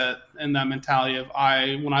mindset and that mentality of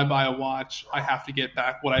when I buy a watch, I have to get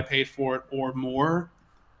back what I paid for it or more.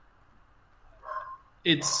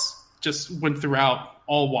 It's just went throughout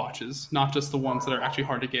all watches, not just the ones that are actually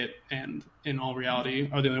hard to get and in all reality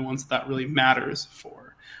are the only ones that really matters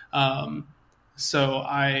for. So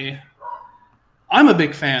I'm a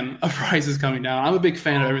big fan of prices coming down. I'm a big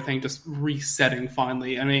fan of everything just resetting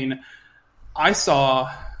finally. I mean, I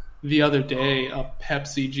saw the other day a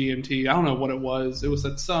Pepsi GMT. I don't know what it was. It was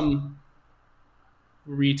at some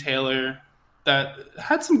retailer that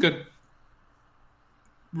had some good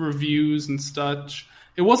reviews and such.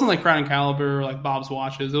 It wasn't like Crown and Caliber or like Bob's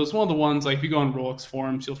Watches. It was one of the ones, like if you go on Rolex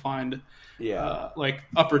forums, you'll find like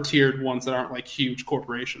upper tiered ones that aren't like huge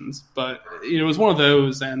corporations. But it was one of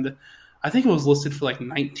those, and I think it was listed for like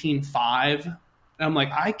 $19,500. And I'm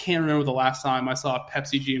like, I can't remember the last time I saw a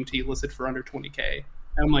Pepsi GMT listed for under $20K.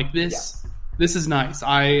 And I'm like, this is nice.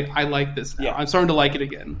 I like this now. Yeah. I'm starting to like it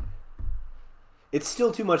again. It's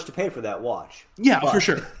still too much to pay for that watch. Yeah, for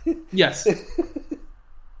sure. Yes.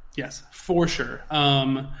 Yes, for sure.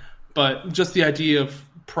 But just the idea of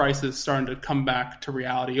prices starting to come back to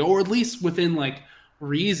reality, or at least within like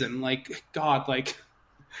reason. Like, God, like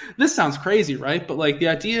this sounds crazy, right? But like the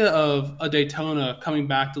idea of a Daytona coming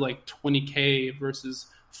back to like $20K versus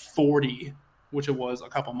 $40, which it was a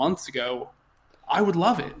couple months ago, I would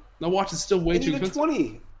love it. The watch is still way too expensive.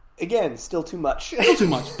 20, again, still too much. Still too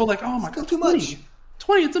much. But like, oh my God, too 20. Much.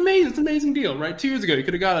 20, it's amazing. It's an amazing deal, right? 2 years ago, you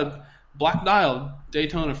could have got a black dial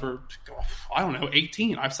Daytona for, I don't know,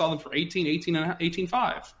 18. I saw them for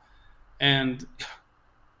 18.5. And,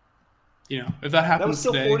 you know, if that happens that was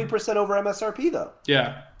still today, 40% over MSRP, though.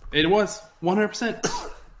 Yeah, it was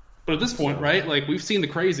 100%. But at this point, right, like we've seen the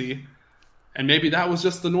crazy, and maybe that was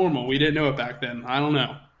just the normal. We didn't know it back then. I don't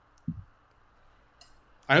know.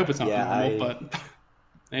 I hope it's not normal, but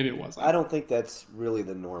maybe it was. I don't think that's really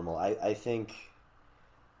the normal. I think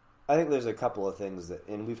I think there's a couple of things that,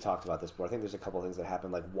 and we've talked about this before. I think there's a couple of things that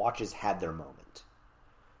happened. Like watches had their moment.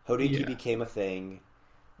 Hodinkee became a thing.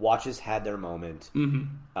 Watches had their moment. Mm-hmm.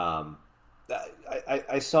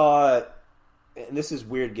 I saw, and this is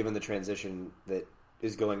weird given the transition that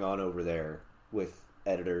is going on over there with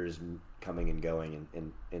editors coming and going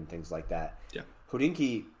and things like that. Yeah.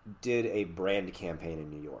 Hodinkee did a brand campaign in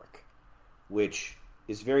New York, which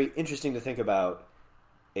is very interesting to think about.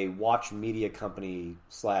 A watch media company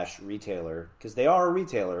 / retailer, because they are a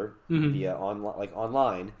retailer via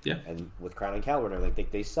online, and with Crown and Caliber,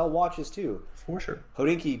 they sell watches too, for sure.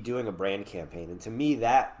 Hodinkee doing a brand campaign, and to me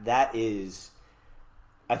that is,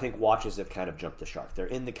 I think watches have kind of jumped the shark. They're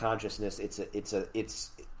in the consciousness.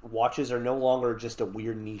 It's watches are no longer just a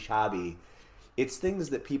weird niche hobby. It's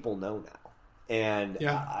things that people know now, and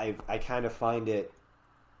I kind of find it.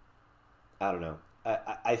 I don't know.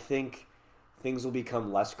 I think things will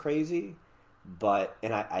become less crazy,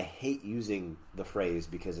 and I hate using the phrase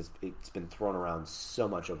because it's been thrown around so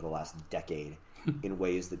much over the last decade in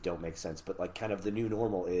ways that don't make sense. But like kind of the new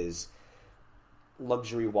normal is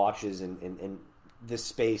luxury watches, and this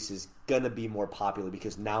space is going to be more popular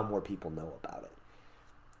because now more people know about it.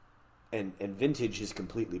 And vintage is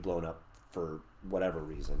completely blown up for whatever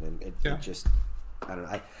reason. And it just, I don't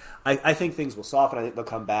know. I think things will soften. I think they'll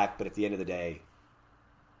come back. But at the end of the day,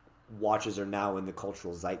 watches are now in the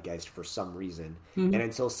cultural zeitgeist for some reason. Mm-hmm. And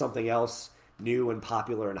until something else new and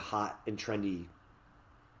popular and hot and trendy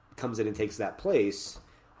comes in and takes that place,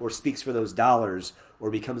 or speaks for those dollars, or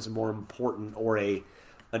becomes more important, or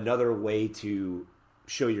another way to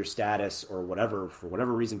show your status, or whatever, for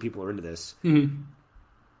whatever reason people are into this,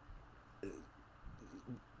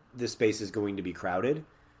 this space is going to be crowded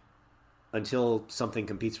until something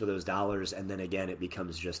competes for those dollars, and then again it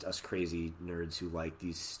becomes just us crazy nerds who like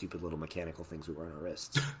these stupid little mechanical things we wear on our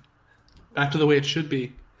wrists. Back to the way it should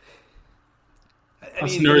be.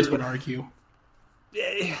 Us nerds would argue.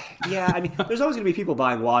 Yeah, I mean, there's always going to be people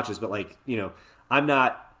buying watches, but like, I'm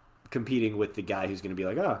not competing with the guy who's going to be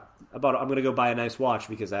like, I'm going to go buy a nice watch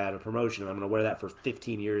because I had a promotion and I'm going to wear that for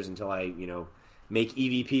 15 years until I, make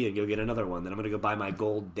EVP and go get another one. Then I'm going to go buy my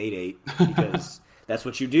gold Day-Date because that's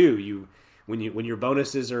what you do. When your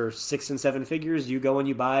bonuses are 6 and 7 figures, you go and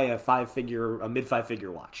you buy a mid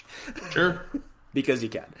 5-figure watch. Sure. Because you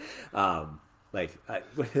can.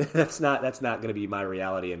 That's not going to be my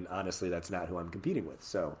reality, and honestly, that's not who I'm competing with.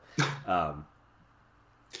 So, it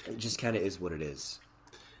just kind of is what it is.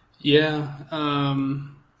 Yeah. I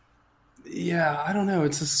don't know.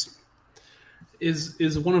 It's just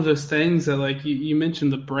is one of those things that, like, you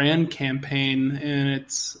mentioned the brand campaign, and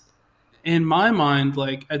it's, in my mind,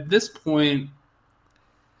 like, at this point,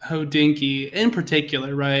 Hodinkee in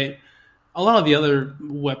particular, right? A lot of the other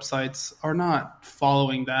websites are not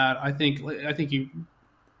following that. I think you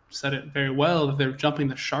said it very well, that they're jumping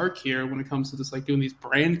the shark here when it comes to this, like, doing these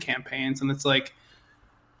brand campaigns. And it's like,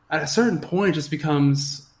 at a certain point, it just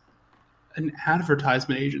becomes an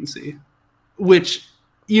advertisement agency, which,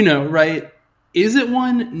 right? Is it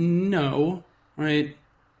one? No. Right?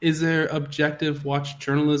 Is there objective watch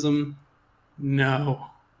journalism? No.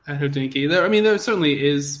 At Hodinkee. There certainly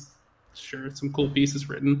is, sure, some cool pieces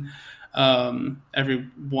written every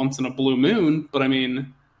once in a blue moon, but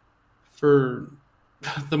for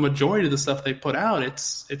the majority of the stuff they put out,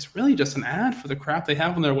 it's really just an ad for the crap they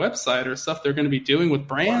have on their website or stuff they're going to be doing with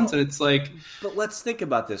brands. And it's like, but let's think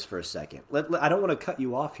about this for a second. I don't want to cut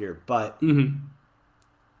you off here, but in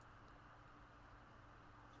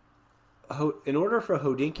order for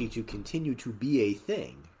Hodinkee to continue to be a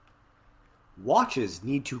thing, watches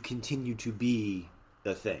need to continue to be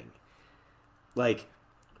a thing. Like,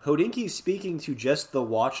 Hodinkee's speaking to just the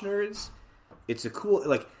watch nerds. It's a cool,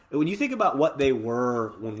 like, when you think about what they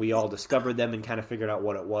were when we all discovered them and kind of figured out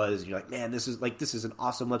what it was, you're like, man, this is an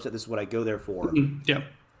awesome website. This is what I go there for. Yeah.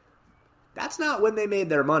 That's not when they made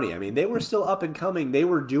their money. They were still up and coming. They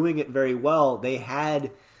were doing it very well. They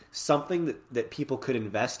had something that people could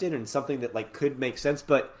invest in and something that, like, could make sense,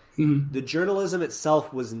 but the journalism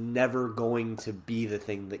itself was never going to be the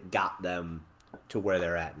thing that got them to where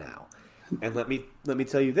they're at now. And let me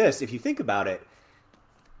tell you this: if you think about it,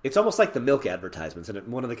 it's almost like the milk advertisements. And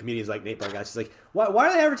one of the comedians, like Nate Bargatze, is like, "Why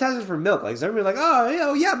are they advertising for milk?" Like, is everybody like,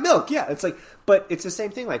 "Oh, yeah, milk, yeah." It's like, but it's the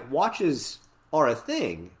same thing. Like, watches are a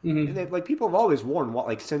thing, and like people have always worn,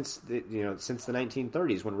 like, since the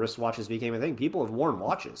 1930s when wristwatches became a thing. People have worn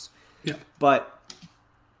watches, but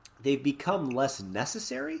they've become less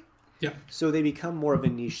necessary. Yeah. So they become more of a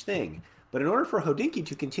niche thing. But in order for Hodinkee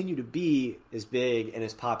to continue to be as big and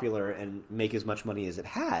as popular and make as much money as it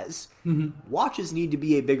has, watches need to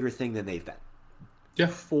be a bigger thing than they've been. Yeah.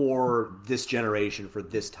 for this generation, for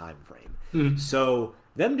this time frame. Mm-hmm. So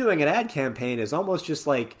them doing an ad campaign is almost just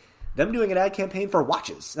like them doing an ad campaign for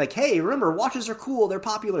watches. Like, hey, remember, watches are cool, they're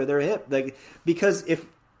popular, they're hip. Like, because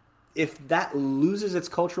if that loses its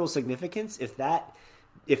cultural significance,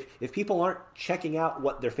 if people aren't checking out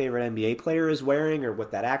what their favorite NBA player is wearing, or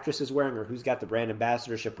what that actress is wearing, or who's got the brand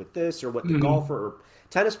ambassadorship with this, or what the golfer or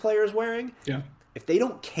tennis player is wearing, if they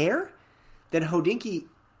don't care, then Hodinkee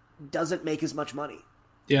doesn't make as much money.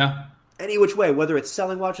 Yeah. Any which way, whether it's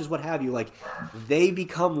selling watches, what have you, like, they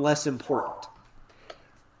become less important.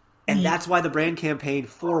 And that's why the brand campaign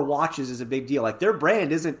for watches is a big deal. Like, their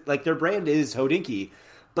brand is Hodinkee,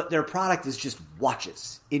 but their product is just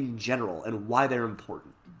watches in general, and why they're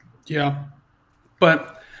important. Yeah.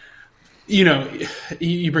 But, you know,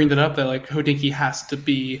 you bring that up, that like Hodinkee has to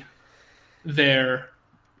be there,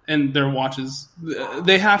 and their watches,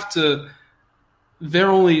 they have to, their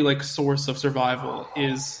only like source of survival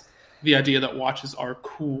is the idea that watches are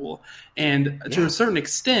cool. And to a certain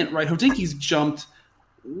extent, right, Hodinkee's jumped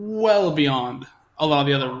well beyond a lot of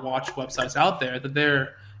the other watch websites out there, that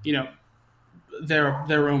they're, you know, they're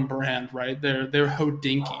their own brand, right? They're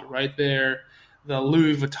Hodinkee, right? They're the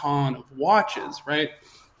Louis Vuitton of watches, right?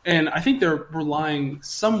 And I think they're relying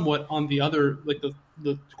somewhat on the other, like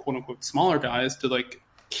the quote unquote smaller guys to like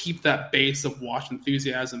keep that base of watch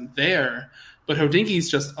enthusiasm there. But Hodinkee's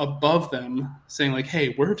just above them, saying like,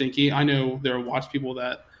 hey, we're Hodinkee. I know there are watch people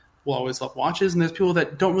that will always love watches, and there's people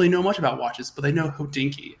that don't really know much about watches, but they know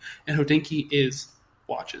Hodinkee, and Hodinkee is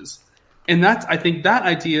watches. And that's, I think that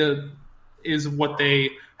idea is what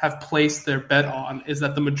they have placed their bet on, is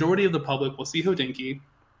that the majority of the public will see Hodinkee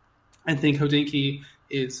and think Hodinkee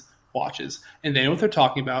is watches. And they know what they're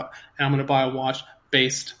talking about, and I'm going to buy a watch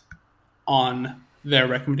based on their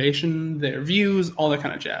recommendation, their views, all that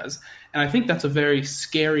kind of jazz. And I think that's a very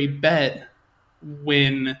scary bet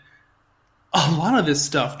when a lot of this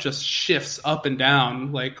stuff just shifts up and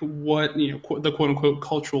down, like what, you know, the quote-unquote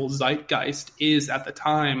cultural zeitgeist is at the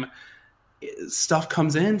time. Stuff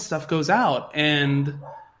comes in, stuff goes out, and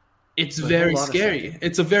it's very scary.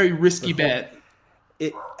 It's a very risky bet.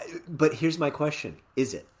 But here's my question.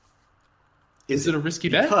 Is it? Is it a risky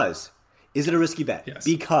bet? Is it a risky bet? Yes.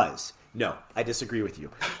 Because, no, I disagree with you.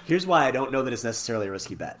 Here's why I don't know that it's necessarily a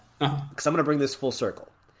risky bet. Because I'm going to bring this full circle.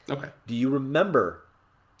 Okay. Do you remember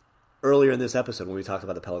earlier in this episode when we talked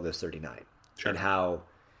about the Pelagos 39? Sure. And how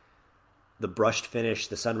the brushed finish,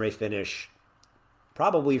 the sunray finish,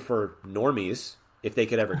 probably for normies, if they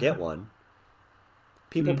could ever get one,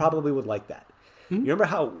 people probably would like that. You remember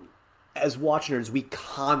how, as watch nerds, we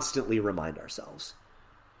constantly remind ourselves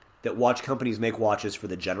that watch companies make watches for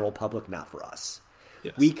the general public, not for us.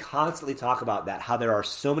 Yes. We constantly talk about that, how there are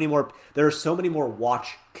so many more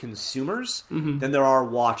watch consumers than there are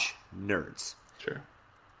watch nerds. Sure.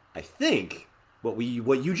 I think what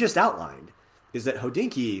you just outlined is that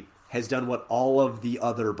Hodinkee has done what all of the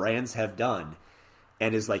other brands have done,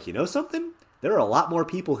 and is like, you know something? There are a lot more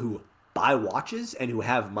people who buy watches and who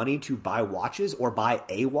have money to buy watches, or buy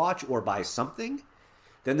a watch, or buy something,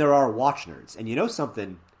 than there are watch nerds. And you know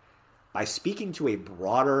something? By speaking to a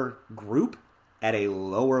broader group at a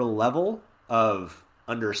lower level of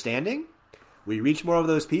understanding, we reach more of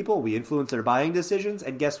those people, we influence their buying decisions,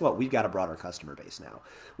 and guess what? We've got a broader customer base now,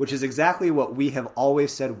 which is exactly what we have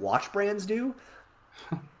always said watch brands do.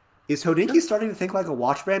 Is Hodinkee starting to think like a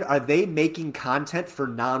watch brand? Are they making content for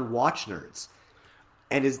non-watch nerds?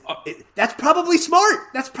 And that's probably smart.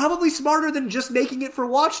 That's probably smarter than just making it for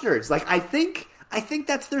watch nerds. Like, I think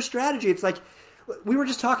that's their strategy. It's like, we were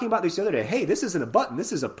just talking about this the other day. Hey, this isn't a button.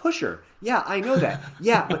 This is a pusher. Yeah, I know that.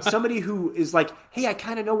 Yeah, but somebody who is like, hey, I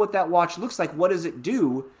kind of know what that watch looks like. What does it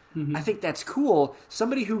do? I think that's cool.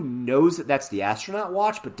 Somebody who knows that that's the astronaut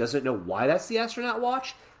watch but doesn't know why that's the astronaut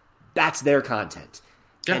watch, that's their content.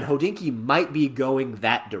 Yeah. And Hodinkee might be going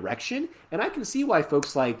that direction, and I can see why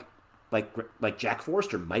folks like Jack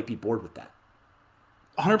Forrester might be bored with that.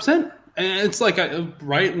 100%. And it's like,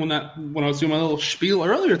 right, when I was doing my little spiel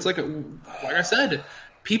earlier, it's like I said,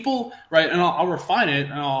 people, right, and I'll refine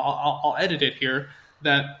it, and I'll edit it here,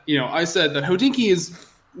 that, you know, I said that Hodinkee is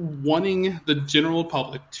wanting the general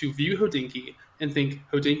public to view Hodinkee and think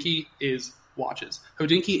Hodinkee is watches.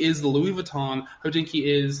 Hodinkee is the Louis Vuitton. Hodinkee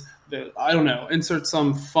is the, I don't know, insert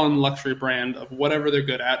some fun luxury brand of whatever they're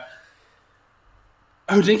good at.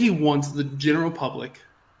 Hodinkee wants the general public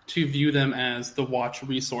to view them as the watch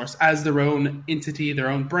resource, as their own entity, their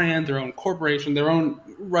own brand, their own corporation, their own,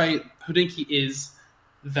 right? Hodinkee is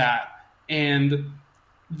that. And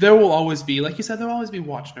there will always be, like you said, there will always be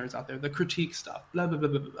watch nerds out there, the critique stuff, blah, blah, blah,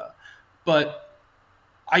 blah, blah. But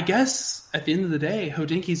I guess at the end of the day,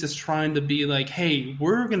 Hodinkie's just trying to be like, hey,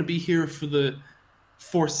 we're going to be here for the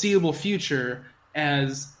foreseeable future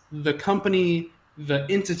as the company, the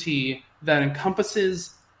entity that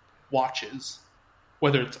encompasses watches.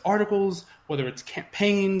 Whether it's articles, whether it's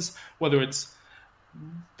campaigns, whether it's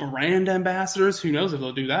brand ambassadors, who knows if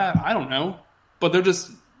they'll do that? I don't know. But they're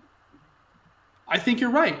just... I think you're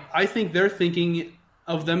right. I think they're thinking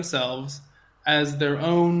of themselves as their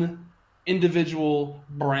own individual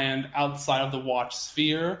brand outside of the watch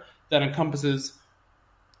sphere that encompasses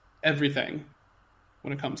everything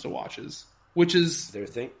when it comes to watches, which is...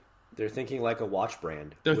 They're thinking like a watch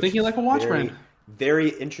brand. They're thinking like a watch brand. Very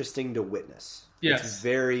interesting to witness. Yes. It's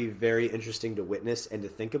very, very interesting to witness and to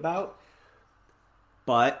think about.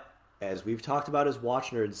 But as we've talked about as watch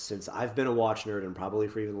nerds since I've been a watch nerd and probably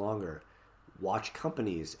for even longer, watch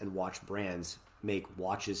companies and watch brands make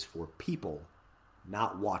watches for people,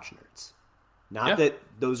 not watch nerds. Not that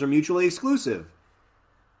those are mutually exclusive,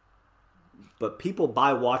 but people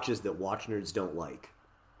buy watches that watch nerds don't like.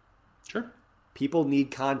 Sure. People need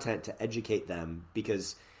content to educate them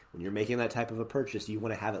because when you're making that type of a purchase, you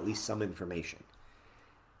want to have at least some information.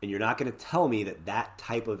 And you're not going to tell me that that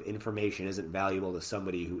type of information isn't valuable to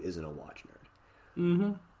somebody who isn't a watch nerd.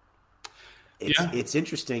 Mm-hmm. It's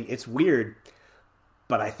interesting. It's weird.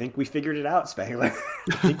 But I think we figured it out, Spangler.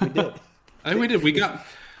 I think we did. I think we did. We got...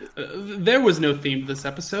 there was no theme to this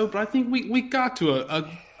episode, but I think we got to a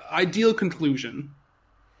ideal conclusion.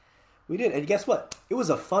 We did. And guess what? It was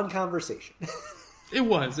a fun conversation. It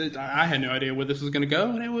was. I had no idea where this was going to go,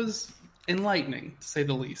 and it was enlightening, to say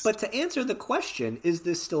the least. But to answer the question, is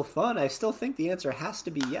this still fun? I still think the answer has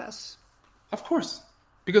to be yes. Of course.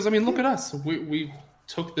 Because, I mean, look at us. We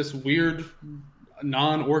took this weird,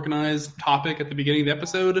 non-organized topic at the beginning of the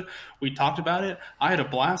episode. We talked about it. I had a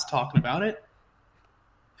blast talking about it.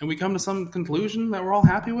 And we come to some conclusion that we're all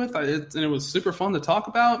happy with. And it was super fun to talk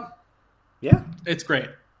about. Yeah. It's great.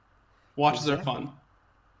 Watches are fun.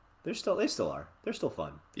 They still are. They're still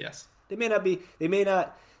fun. Yes. They may not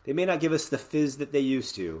give us the fizz that they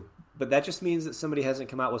used to, but that just means that somebody hasn't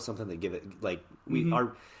come out with something that give it like we are. I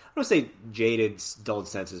don't want to say jaded, dulled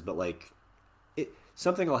senses, but like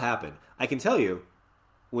something will happen. I can tell you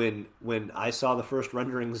when I saw the first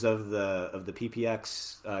renderings of the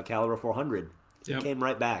PPX Caliber 400, it came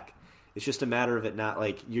right back. It's just a matter of it not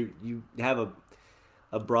like you have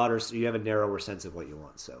a broader, you have a narrower sense of what you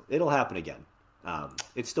want. So it'll happen again.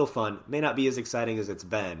 It's still fun. May not be as exciting as it's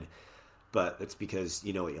been, but it's because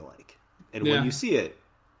you know what you like. And when you see it,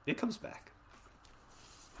 it comes back.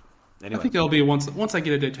 Anyway. I think it'll be once I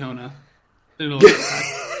get a Daytona. It'll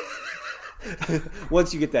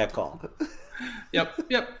once you get that call. Yep.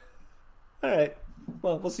 All right.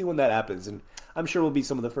 Well, we'll see when that happens, and I'm sure we'll be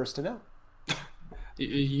some of the first to know.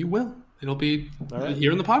 You will. It'll be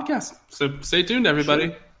here in the podcast. So stay tuned,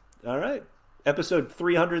 everybody. Sure. All right. Episode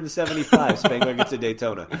 375, Spangler gets a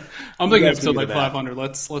Daytona. I'm thinking episode like 500.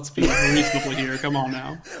 Let's be reasonable here. Come on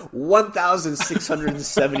now.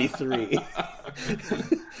 1,673.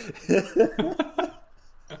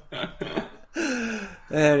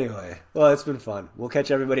 Anyway, well, it's been fun. We'll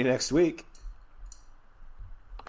catch everybody next week.